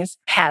 things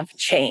have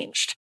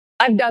changed.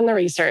 I've done the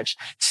research.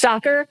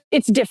 Soccer,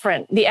 it's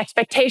different. The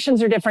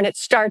expectations are different. It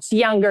starts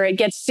younger. It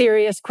gets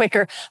serious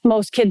quicker.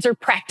 Most kids are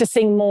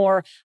practicing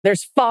more.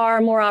 There's far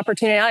more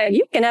opportunity.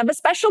 You can have a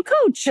special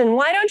coach. And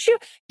why don't you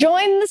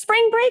join the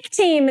spring break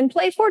team and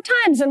play 4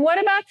 times? And what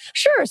about,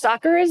 sure,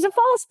 soccer is a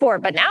fall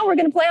sport, but now we're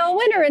going to play all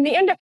winter in the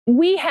indoor.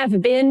 We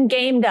have been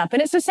gamed up.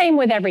 And it's the same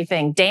with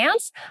everything.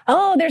 Dance.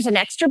 Oh, there's an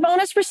extra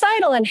bonus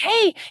recital. And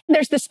hey,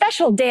 there's the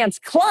special dance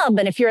club.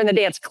 And if you're in the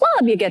dance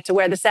club, you get to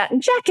wear the satin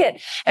jacket.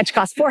 It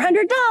costs $400.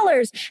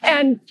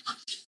 And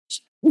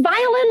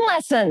violin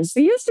lessons.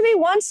 It used to be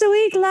once a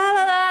week, la,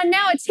 la, la.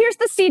 Now here's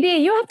the CD.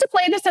 You have to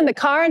play this in the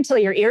car until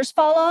your ears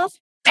fall off.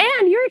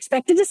 And you're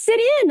expected to sit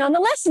in on the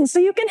lesson so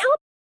you can help.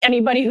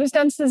 Anybody who's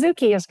done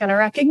Suzuki is going to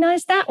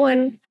recognize that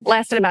one.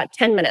 Lasted about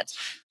 10 minutes.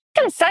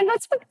 Kind of side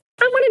notes, but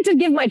I wanted to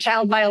give my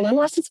child violin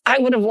lessons. I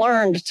would have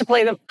learned to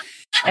play them.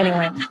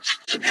 Anyway,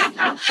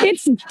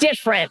 it's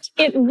different.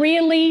 It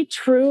really,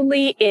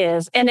 truly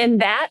is. And in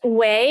that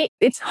way,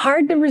 it's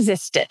hard to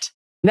resist it.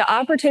 The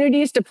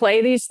opportunities to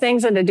play these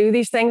things and to do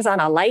these things on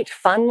a light,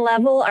 fun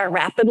level are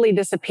rapidly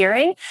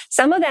disappearing.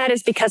 Some of that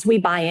is because we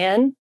buy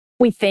in.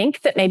 We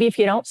think that maybe if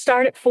you don't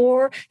start at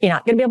 4, you're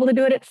not going to be able to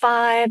do it at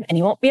 5, and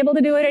you won't be able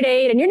to do it at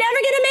 8, and you're never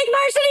going to make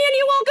varsity, and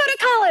you won't go to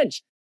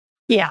college.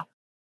 Yeah.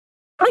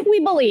 Like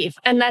we believe,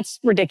 and that's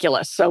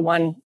ridiculous. So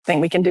one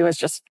thing we can do is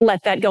just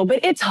let that go.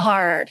 But it's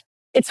hard.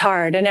 It's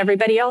hard. And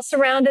everybody else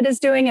around it is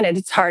doing it.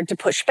 It's hard to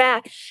push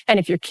back. And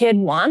if your kid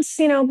wants,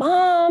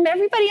 Mom,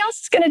 everybody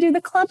else is going to do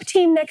the club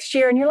team next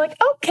year. And you're like,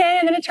 okay.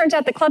 And then it turns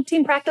out the club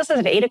team practices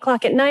at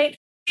 8:00 at night.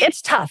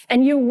 It's tough.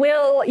 And you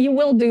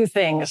will do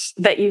things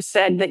that you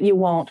said that you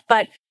won't.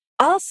 But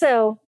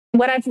also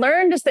what I've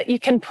learned is that you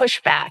can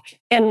push back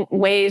in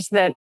ways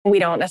that we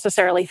don't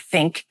necessarily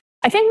think.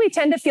 I think we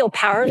tend to feel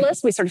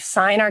powerless. We sort of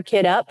sign our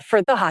kid up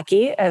for the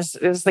hockey, as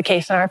is the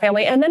case in our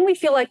family. And then we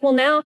feel like, well,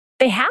 now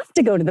they have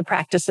to go to the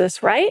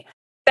practices, right?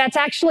 That's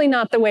actually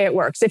not the way it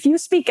works. If you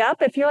speak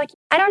up, if you're like,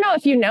 I don't know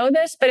if you know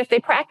this, but if they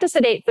practice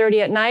at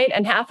 8:30 at night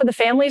and half of the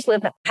families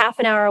live half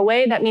an hour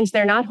away, that means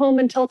they're not home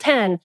until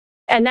 10.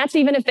 And that's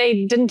even if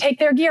they didn't take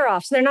their gear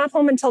off. So they're not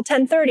home until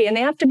 10:30 and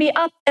they have to be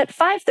up at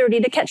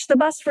 5:30 to catch the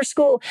bus for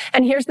school.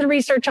 And here's the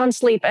research on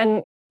sleep.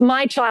 And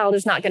my child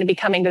is not going to be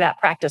coming to that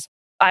practice.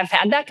 I've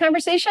had that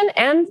conversation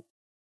and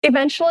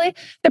eventually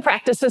the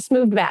practices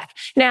moved back.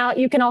 Now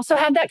you can also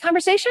have that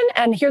conversation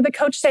and hear the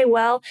coach say,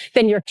 well,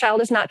 then your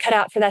child is not cut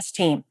out for this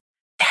team.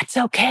 That's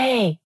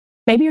okay.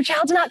 Maybe your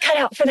child's not cut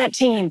out for that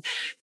team.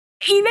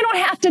 They don't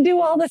have to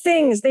do all the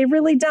things. They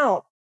really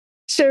don't.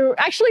 So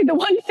actually the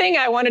one thing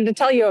I wanted to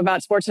tell you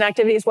about sports and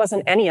activities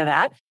wasn't any of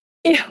that.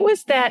 It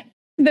was that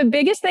the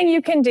biggest thing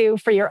you can do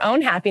for your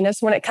own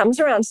happiness when it comes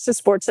around to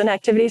sports and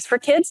activities for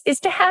kids is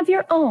to have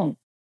your own.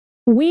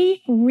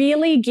 We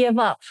really give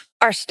up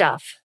our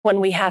stuff when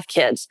we have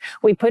kids.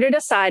 We put it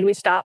aside. We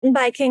stop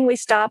biking. We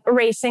stop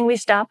racing. We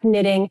stop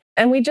knitting.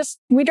 And we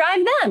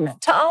drive them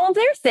to all of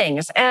their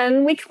things.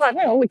 And we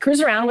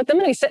cruise around with them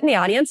and we sit in the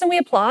audience and we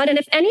applaud. And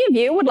if any of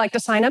you would like to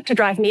sign up to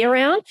drive me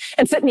around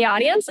and sit in the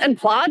audience and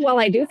applaud while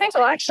I do things,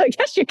 well, actually, I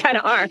guess you kind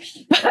of are.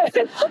 But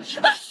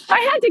I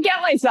had to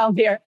get myself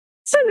here.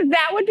 So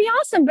that would be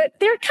awesome. But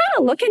they're kind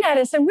of looking at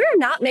us and we're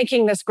not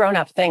making this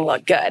grown-up thing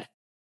look good.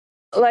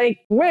 Like,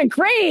 we're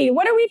great.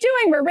 What are we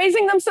doing? We're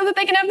raising them so that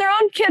they can have their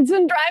own kids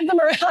and drive them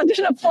around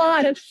and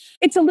applaud. And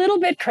it's a little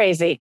bit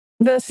crazy.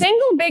 The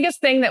single biggest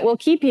thing that will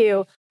keep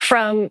you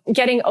from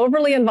getting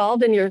overly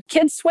involved in your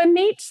kids' swim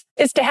meets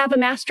is to have a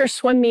master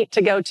swim meet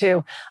to go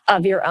to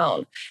of your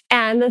own.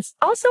 And it's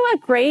also a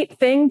great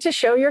thing to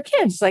show your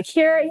kids. Like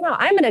here,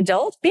 I'm an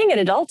adult. Being an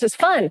adult is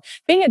fun.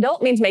 Being an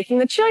adult means making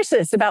the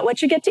choices about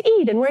what you get to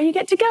eat and where you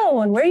get to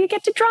go and where you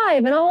get to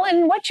drive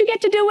and what you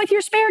get to do with your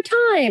spare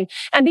time.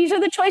 And these are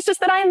the choices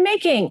that I'm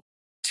making.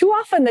 Too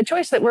often the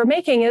choice that we're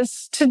making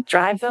is to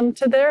drive them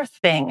to their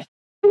thing.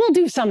 We'll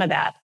do some of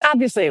that.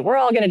 Obviously, we're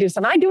all going to do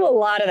some. I do a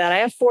lot of that. I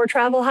have 4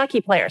 travel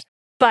hockey players.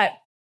 But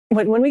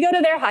when we go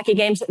to their hockey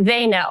games,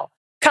 they know.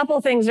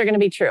 Couple things are going to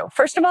be true.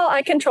 First of all,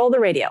 I control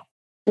the radio.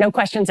 No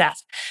questions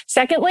asked.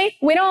 Secondly,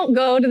 we don't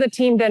go to the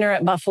team dinner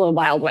at Buffalo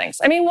Wild Wings.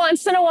 I mean,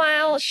 once in a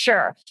while,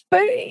 sure.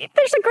 But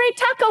there's a great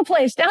taco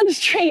place down the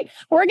street.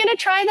 We're going to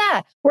try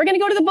that. We're going to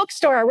go to the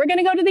bookstore. We're going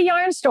to go to the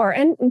yarn store.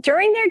 And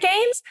during their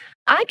games,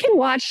 I can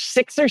watch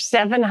 6 or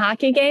 7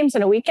 hockey games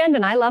in a weekend.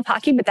 And I love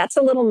hockey, but that's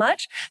a little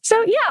much.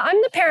 So yeah,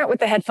 I'm the parent with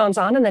the headphones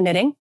on and the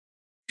knitting.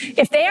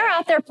 If they are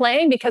out there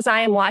playing because I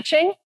am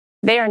watching,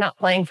 they are not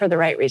playing for the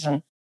right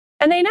reason.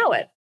 And they know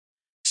it.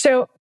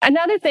 So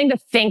another thing to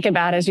think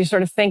about as you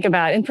sort of think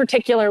about, in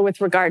particular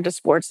with regard to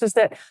sports, is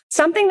that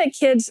something that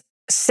kids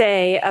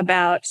say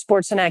about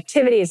sports and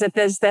activities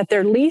is that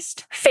their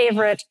least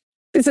favorite,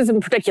 this is in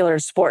particular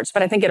sports,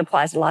 but I think it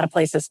applies to a lot of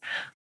places.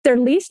 Their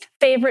least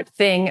favorite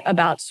thing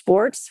about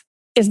sports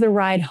is the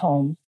ride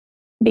home,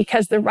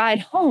 because the ride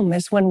home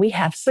is when we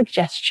have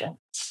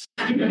suggestions.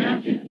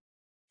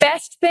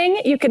 Best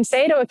thing you can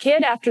say to a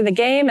kid after the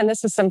game, and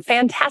this is some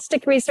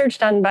fantastic research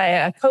done by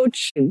a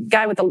coach, a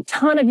guy with a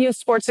ton of youth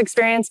sports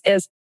experience,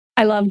 is,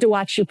 I love to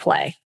watch you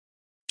play.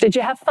 Did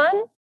you have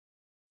fun?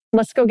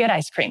 Let's go get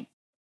ice cream.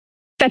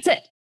 That's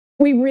it.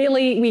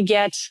 We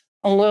get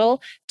a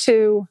little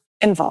too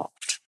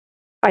involved.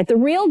 All right, the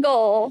real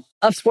goal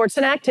of sports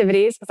and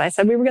activities, because I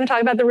said we were going to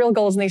talk about the real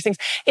goals in these things,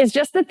 is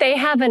just that they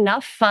have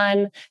enough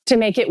fun to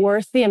make it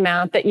worth the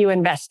amount that you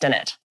invest in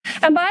it.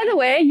 And by the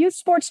way, youth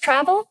sports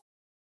travel,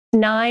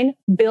 $9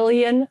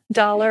 billion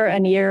a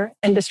year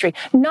industry.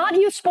 Not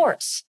youth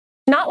sports.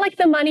 Not like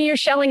the money you're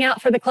shelling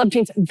out for the club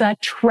teams, the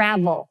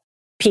travel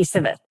piece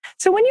of it.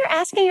 So when you're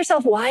asking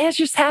yourself, why is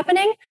this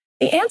happening?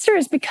 The answer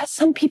is because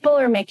some people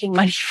are making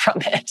money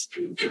from it.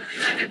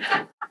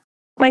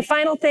 My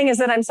final thing is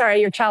that I'm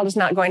sorry, your child is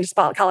not going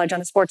to college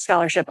on a sports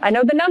scholarship. I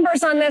know the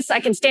numbers on this.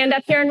 I can stand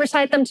up here and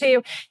recite them to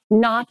you.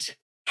 Not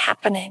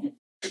happening.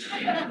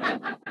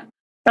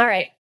 All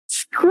right.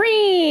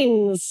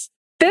 Screens.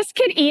 This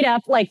could eat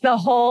up like the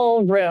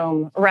whole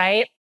room,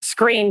 right?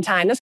 Screen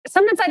time.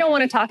 Sometimes I don't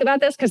want to talk about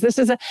this because this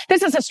is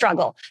a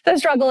struggle. The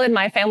struggle in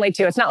my family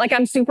too. It's not like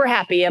I'm super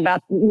happy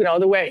about,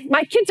 the way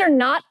my kids are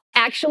not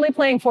actually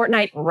playing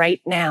Fortnite right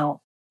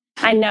now.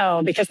 I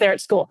know because they're at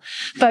school,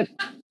 but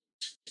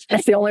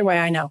that's the only way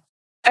I know.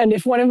 And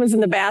if one of them was in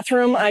the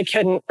bathroom, I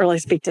couldn't really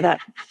speak to that.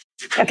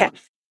 Okay.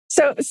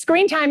 So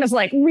screen time is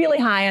like really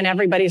high on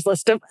everybody's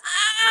list of,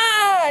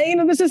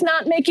 this is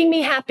not making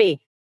me happy.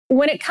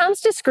 When it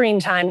comes to screen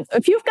time,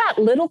 if you've got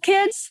little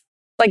kids,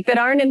 like that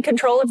aren't in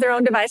control of their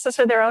own devices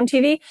or their own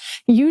TV,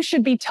 you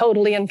should be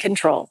totally in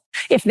control.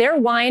 If their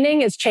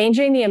whining is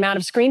changing the amount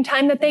of screen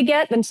time that they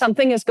get, then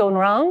something is going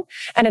wrong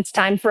and it's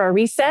time for a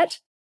reset.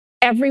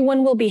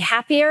 Everyone will be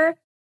happier.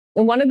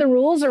 And one of the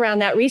rules around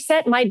that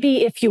reset might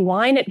be if you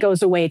whine, it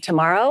goes away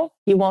tomorrow.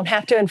 You won't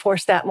have to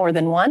enforce that more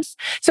than once.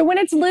 So when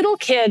it's little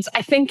kids,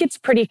 I think it's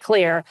pretty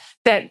clear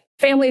that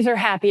families are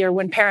happier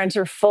when parents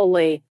are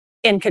fully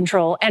in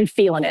control and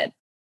feeling it.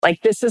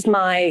 Like, this is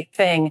my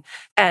thing.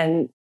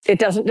 And it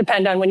doesn't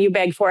depend on when you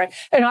beg for it.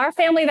 In our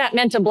family, that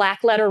meant a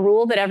black letter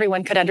rule that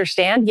everyone could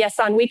understand. Yes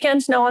on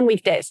weekends, no on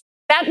weekdays.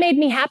 That made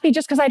me happy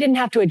just because I didn't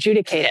have to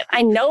adjudicate it.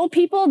 I know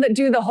people that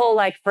do the whole,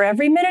 like, for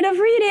every minute of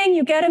reading,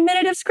 you get a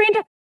minute of screen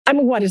time. I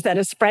mean, what is that,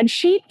 a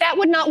spreadsheet? That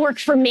would not work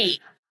for me,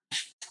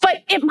 but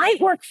it might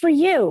work for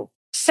you.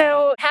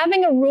 So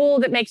having a rule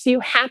that makes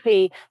you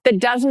happy, that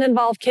doesn't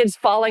involve kids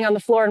falling on the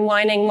floor and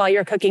whining while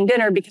you're cooking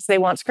dinner because they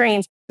want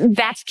screens,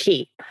 that's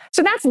key.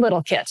 So that's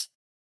little kids.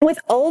 With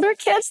older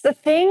kids, the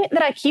thing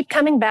that I keep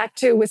coming back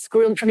to with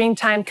screen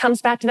time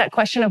comes back to that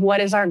question of what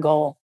is our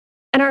goal?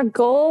 And our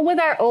goal with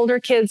our older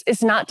kids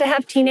is not to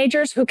have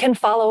teenagers who can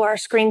follow our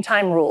screen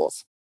time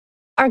rules.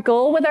 Our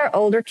goal with our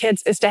older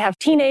kids is to have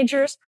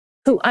teenagers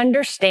who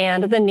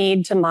understand the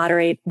need to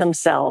moderate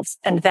themselves.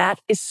 And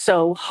that is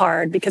so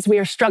hard because we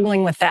are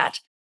struggling with that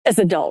as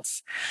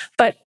adults.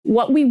 But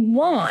what we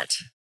want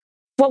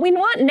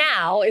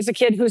now is a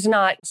kid who's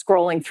not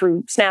scrolling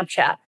through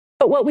Snapchat.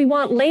 But what we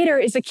want later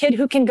is a kid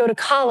who can go to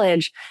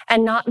college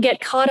and not get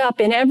caught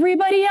up in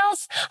everybody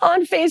else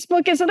on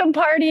Facebook is at a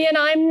party and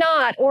I'm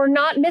not, or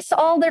not miss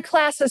all their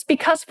classes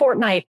because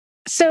Fortnite.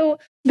 So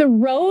the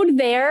road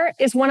there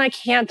is one I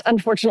can't,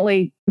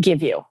 unfortunately,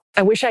 give you.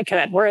 I wish I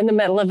could. We're in the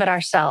middle of it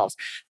ourselves.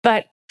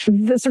 But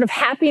the sort of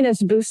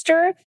happiness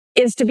booster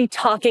is to be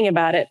talking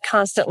about it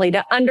constantly,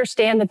 to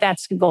understand that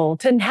that's the goal,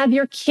 to have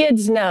your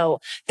kids know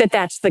that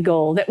that's the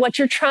goal, that what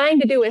you're trying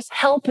to do is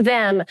help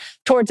them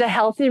towards a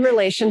healthy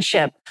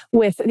relationship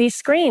with these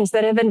screens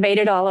that have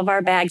invaded all of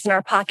our bags and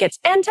our pockets,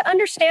 and to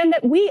understand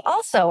that we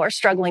also are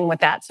struggling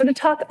with that. So to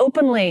talk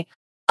openly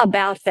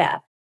about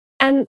that.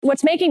 And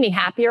what's making me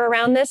happier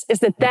around this is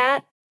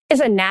that is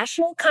a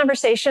national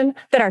conversation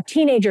that our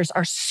teenagers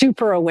are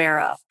super aware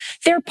of.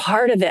 They're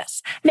part of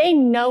this. They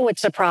know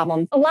it's a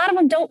problem. A lot of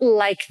them don't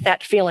like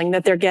that feeling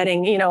that they're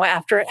getting,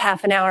 after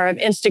half an hour of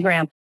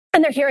Instagram.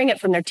 And they're hearing it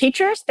from their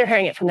teachers. They're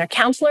hearing it from their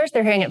counselors.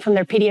 They're hearing it from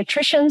their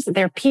pediatricians,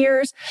 their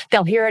peers.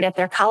 They'll hear it at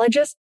their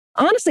colleges.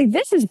 Honestly,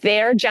 this is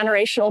their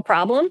generational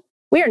problem.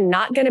 We are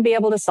not going to be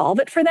able to solve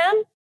it for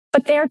them,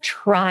 but they're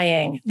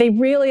trying. They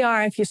really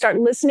are. If you start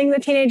listening to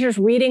the teenagers,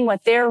 reading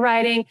what they're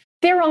writing,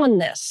 they're on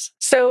this.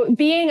 So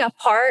being a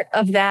part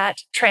of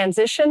that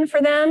transition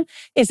for them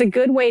is a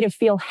good way to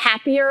feel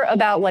happier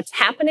about what's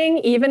happening,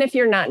 even if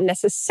you're not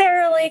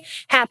necessarily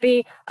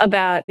happy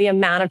about the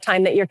amount of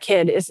time that your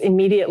kid is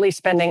immediately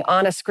spending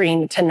on a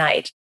screen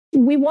tonight.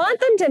 We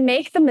want them to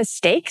make the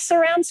mistakes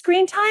around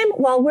screen time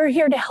while we're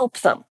here to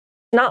help them,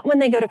 not when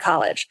they go to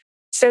college.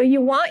 So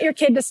you want your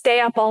kid to stay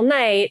up all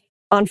night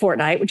on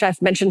Fortnite, which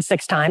I've mentioned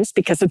 6 times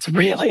because it's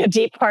really a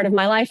deep part of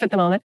my life at the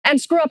moment,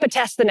 and screw up a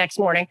test the next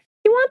morning.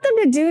 You want them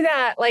to do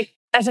that like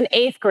as an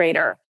 8th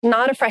grader,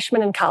 not a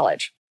freshman in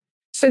college,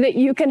 so that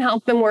you can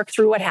help them work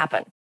through what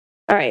happened.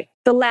 All right.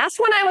 The last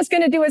one I was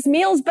going to do is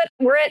meals, but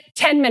we're at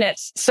 10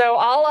 minutes. So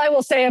all I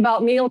will say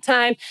about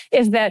mealtime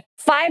is that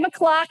 5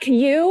 o'clock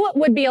you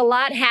would be a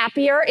lot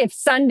happier if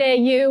Sunday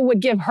you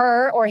would give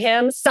her or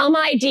him some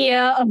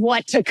idea of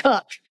what to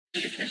cook.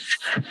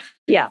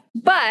 Yeah.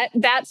 But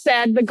that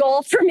said, the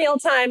goal for meal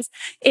times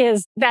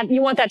is that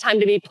you want that time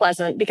to be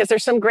pleasant, because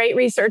there's some great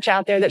research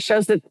out there that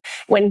shows that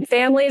when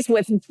families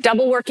with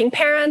double working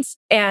parents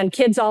and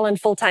kids all in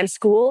full-time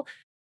school,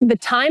 the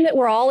time that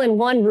we're all in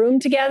one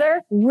room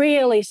together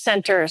really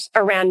centers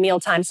around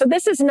mealtime. So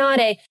this is not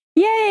a,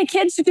 yay,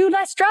 kids do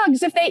less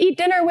drugs if they eat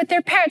dinner with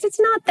their parents. It's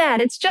not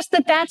that. It's just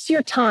that that's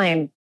your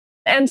time.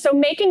 And so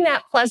making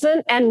that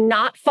pleasant and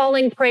not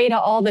falling prey to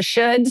all the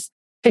shoulds.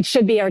 It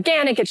should be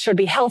organic. It should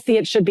be healthy.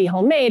 It should be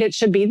homemade. It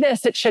should be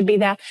this. It should be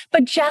that.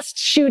 But just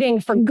shooting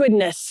for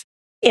goodness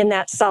in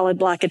that solid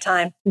block of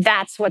time.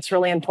 That's what's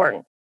really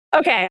important.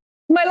 Okay.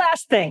 My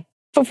last thing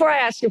before I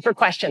ask you for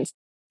questions.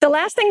 The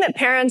last thing that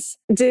parents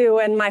do,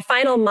 and my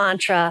final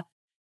mantra,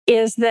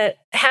 is that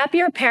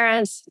happier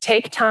parents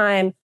take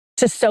time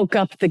to soak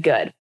up the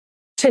good,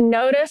 to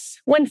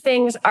notice when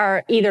things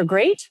are either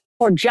great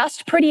or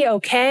just pretty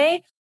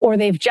okay, or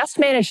they've just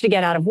managed to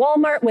get out of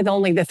Walmart with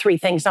only the 3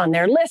 things on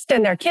their list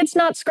and their kid's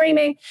not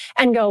screaming,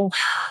 and go,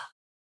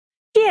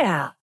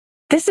 yeah,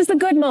 this is the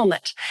good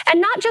moment.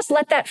 And not just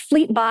let that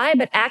fleet by,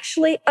 but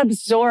actually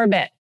absorb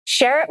it.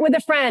 Share it with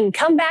a friend.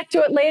 Come back to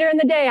it later in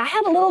the day. I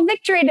had a little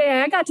victory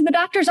day. I got to the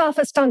doctor's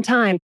office on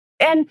time.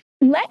 And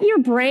let your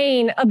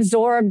brain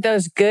absorb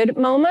those good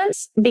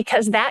moments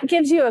because that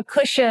gives you a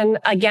cushion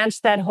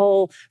against that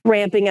whole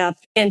ramping up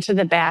into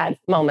the bad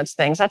moments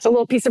things. That's a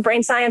little piece of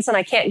brain science and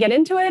I can't get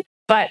into it,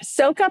 but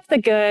soak up the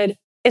good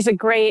is a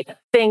great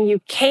thing you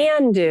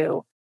can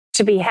do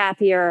to be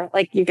happier.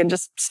 Like you can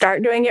just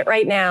start doing it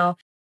right now.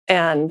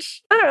 And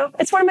I don't know,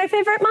 it's one of my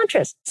favorite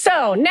mantras.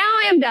 So now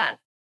I am done.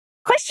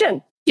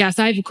 Question. Yes,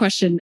 I have a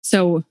question.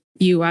 So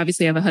you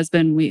obviously have a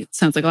husband. It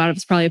sounds like a lot of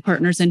us probably have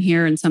partners in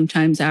here. And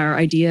sometimes our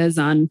ideas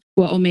on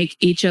what will make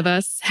each of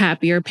us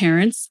happier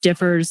parents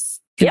differs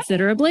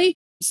considerably. Yep.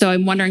 So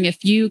I'm wondering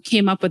if you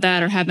came up with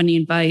that or have any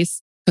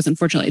advice, because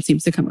unfortunately it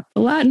seems to come up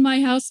a lot in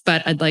my house,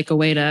 but I'd like a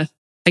way to,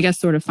 I guess,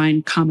 sort of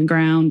find common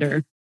ground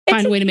or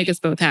find a way to make us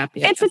both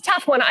happy. It's a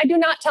tough one. I do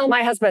not tell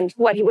my husband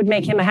what would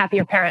make him a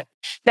happier parent.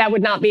 That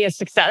would not be a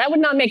success. That would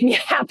not make me a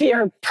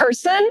happier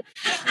person.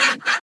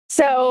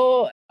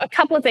 So a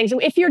couple of things.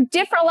 If you're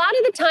different, a lot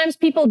of the times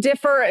people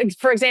differ,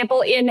 for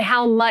example, in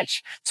how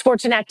much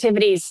sports and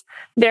activities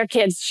their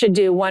kids should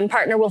do. One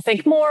partner will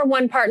think more,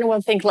 one partner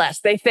will think less.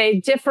 They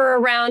differ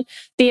around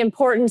the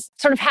importance,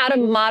 sort of how to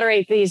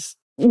moderate these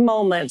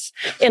moments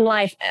in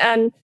life.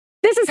 And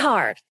this is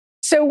hard.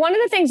 So one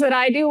of the things that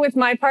I do with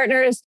my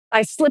partner is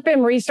I slip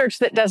in research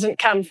that doesn't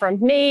come from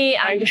me.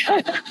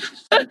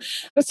 Sometimes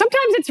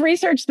it's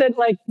research that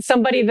like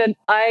somebody that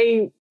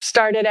I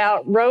started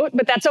out wrote,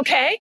 but that's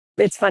okay.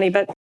 It's funny,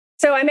 but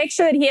so I make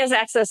sure that he has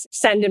access,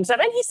 send him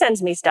stuff, and he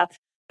sends me stuff.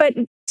 But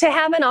to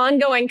have an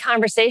ongoing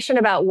conversation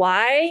about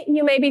why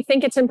you maybe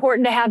think it's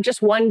important to have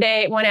just one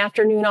day, one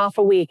afternoon off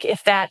a week,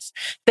 if that's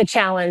the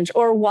challenge,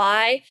 or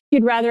why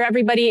you'd rather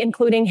everybody,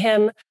 including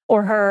him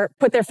or her,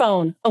 put their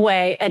phone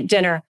away at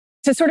dinner.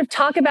 To sort of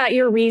talk about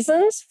your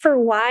reasons for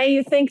why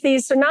you think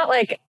these are not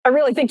like, I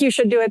really think you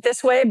should do it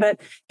this way,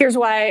 but here's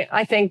why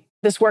I think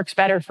this works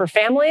better for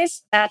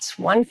families. That's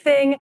one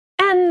thing.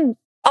 And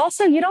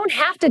also, you don't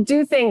have to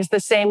do things the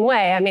same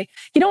way. I mean,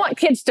 you don't want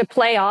kids to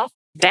play off.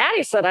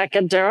 Daddy said I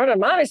could do it, and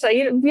mommy said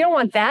you don't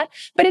want that.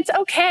 But it's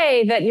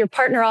okay that your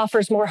partner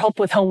offers more help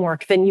with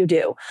homework than you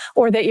do,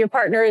 or that your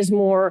partner is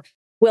more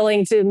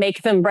willing to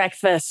make them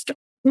breakfast.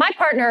 My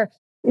partner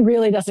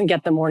really doesn't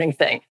get the morning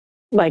thing.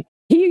 Like,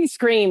 he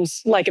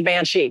screams like a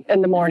banshee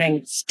in the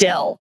morning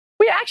still.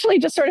 We actually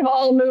just sort of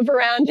all move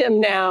around him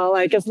now,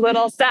 like as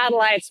little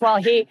satellites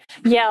while he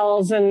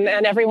yells and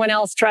everyone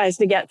else tries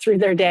to get through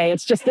their day.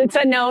 It's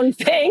a known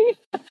thing.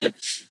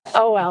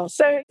 Oh, well.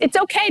 So it's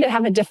okay to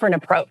have a different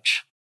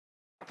approach.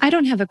 I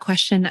don't have a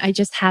question. I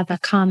just have a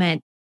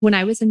comment. When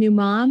I was a new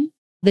mom,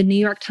 the New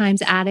York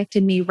Times addict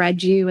in me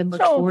read you and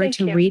looked forward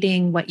to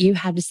reading what you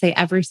had to say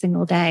every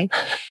single day.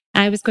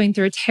 I was going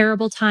through a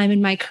terrible time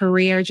in my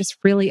career, just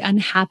really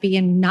unhappy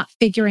and not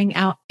figuring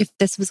out if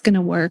this was going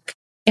to work.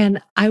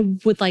 And I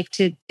would like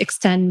to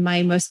extend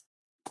my most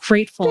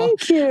grateful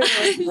thanks to you.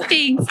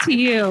 Thank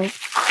you.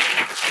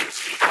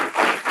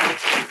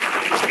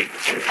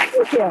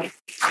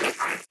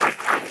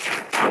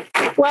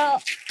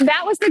 Well,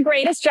 that was the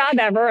greatest job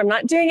ever. I'm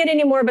not doing it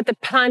anymore, but the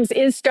Times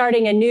is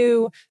starting a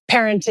new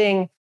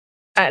parenting.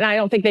 And I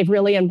don't think they've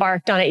really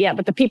embarked on it yet,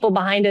 but the people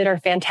behind it are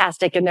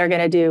fantastic and they're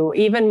going to do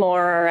even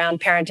more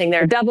around parenting.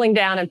 They're doubling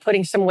down and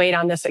putting some weight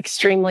on this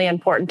extremely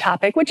important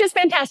topic, which is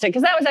fantastic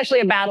because that was actually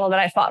a battle that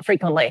I fought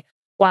frequently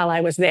while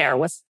I was there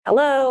was,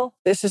 hello,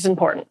 this is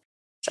important.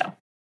 So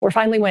we're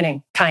finally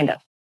winning, kind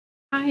of.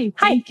 Hi,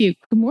 thank you.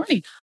 Good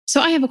morning. So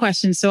I have a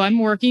question. So I'm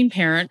a working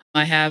parent.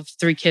 I have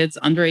 3 kids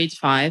under age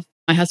 5.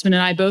 My husband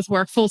and I both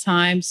work full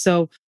time.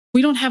 So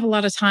we don't have a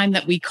lot of time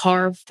that we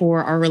carve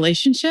for our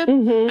relationship.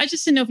 Mm-hmm. I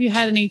just didn't know if you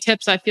had any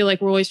tips. I feel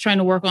like we're always trying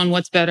to work on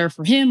what's better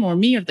for him or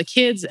me or the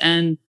kids.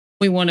 And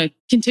we want to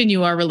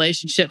continue our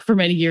relationship for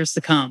many years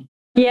to come.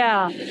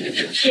 Yeah.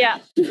 Yeah.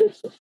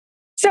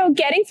 So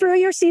getting through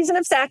your season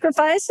of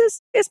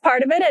sacrifices is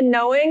part of it.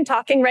 And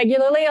talking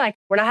regularly, like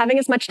we're not having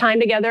as much time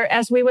together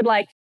as we would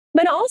like.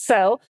 But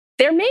also,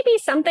 there may be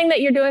something that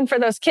you're doing for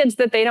those kids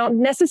that they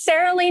don't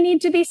necessarily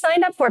need to be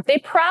signed up for. If they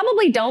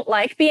probably don't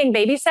like being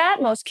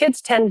babysat, most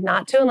kids tend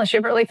not to, unless you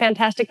have a really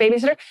fantastic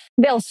babysitter,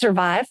 they'll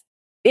survive.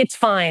 It's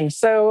fine.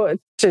 So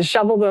to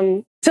shovel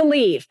them, to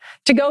leave,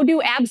 to go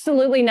do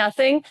absolutely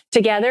nothing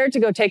together, to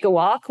go take a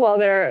walk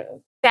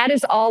that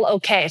is all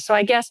okay. So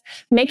I guess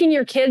making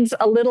your kids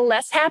a little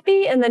less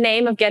happy in the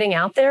name of getting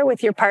out there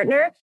with your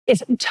partner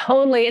is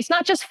it's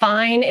not just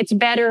fine, it's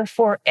better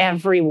for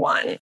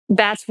everyone.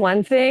 That's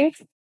one thing.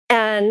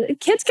 And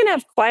kids can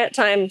have quiet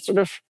time, sort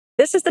of,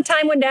 this is the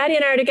time when daddy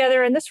and I are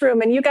together in this room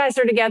and you guys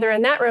are together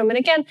in that room. And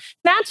again,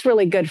 that's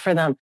really good for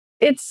them.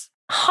 It's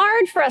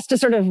hard for us to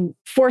sort of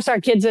force our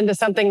kids into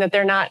something that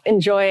they're not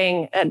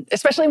enjoying,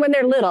 especially when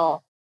they're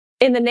little,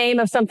 in the name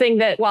of something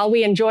that while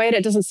we enjoy it,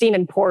 it doesn't seem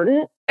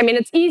important. I mean,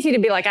 it's easy to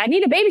be like, I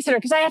need a babysitter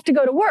because I have to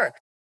go to work.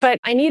 But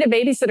I need a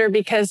babysitter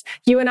because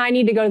you and I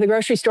need to go to the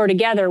grocery store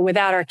together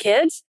without our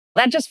kids.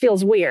 That just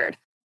feels weird.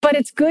 But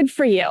it's good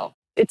for you.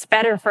 It's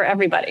better for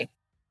everybody.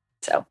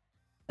 So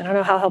I don't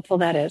know how helpful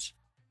that is.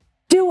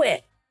 Do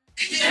it.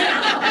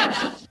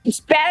 It's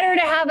better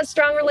to have a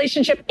strong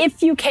relationship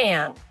if you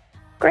can.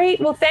 Great.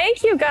 Well,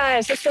 thank you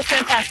guys. This was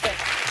fantastic.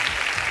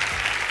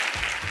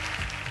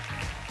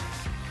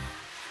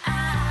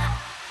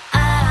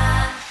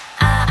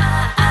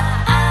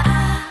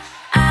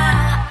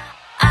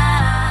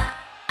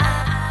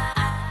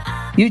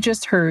 You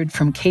just heard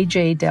from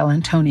KJ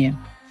Dell'Antonia,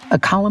 a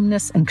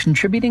columnist and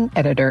contributing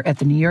editor at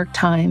the New York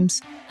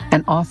Times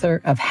and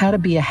author of How to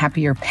Be a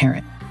Happier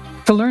Parent.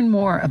 To learn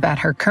more about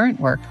her current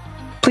work,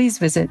 please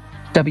visit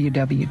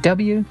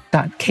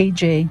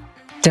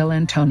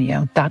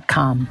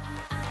www.kjdellantonio.com.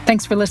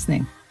 Thanks for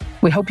listening.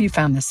 We hope you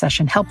found this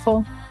session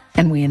helpful,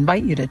 and we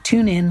invite you to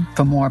tune in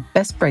for more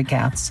Best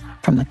Breakouts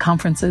from the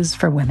Conferences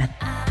for Women.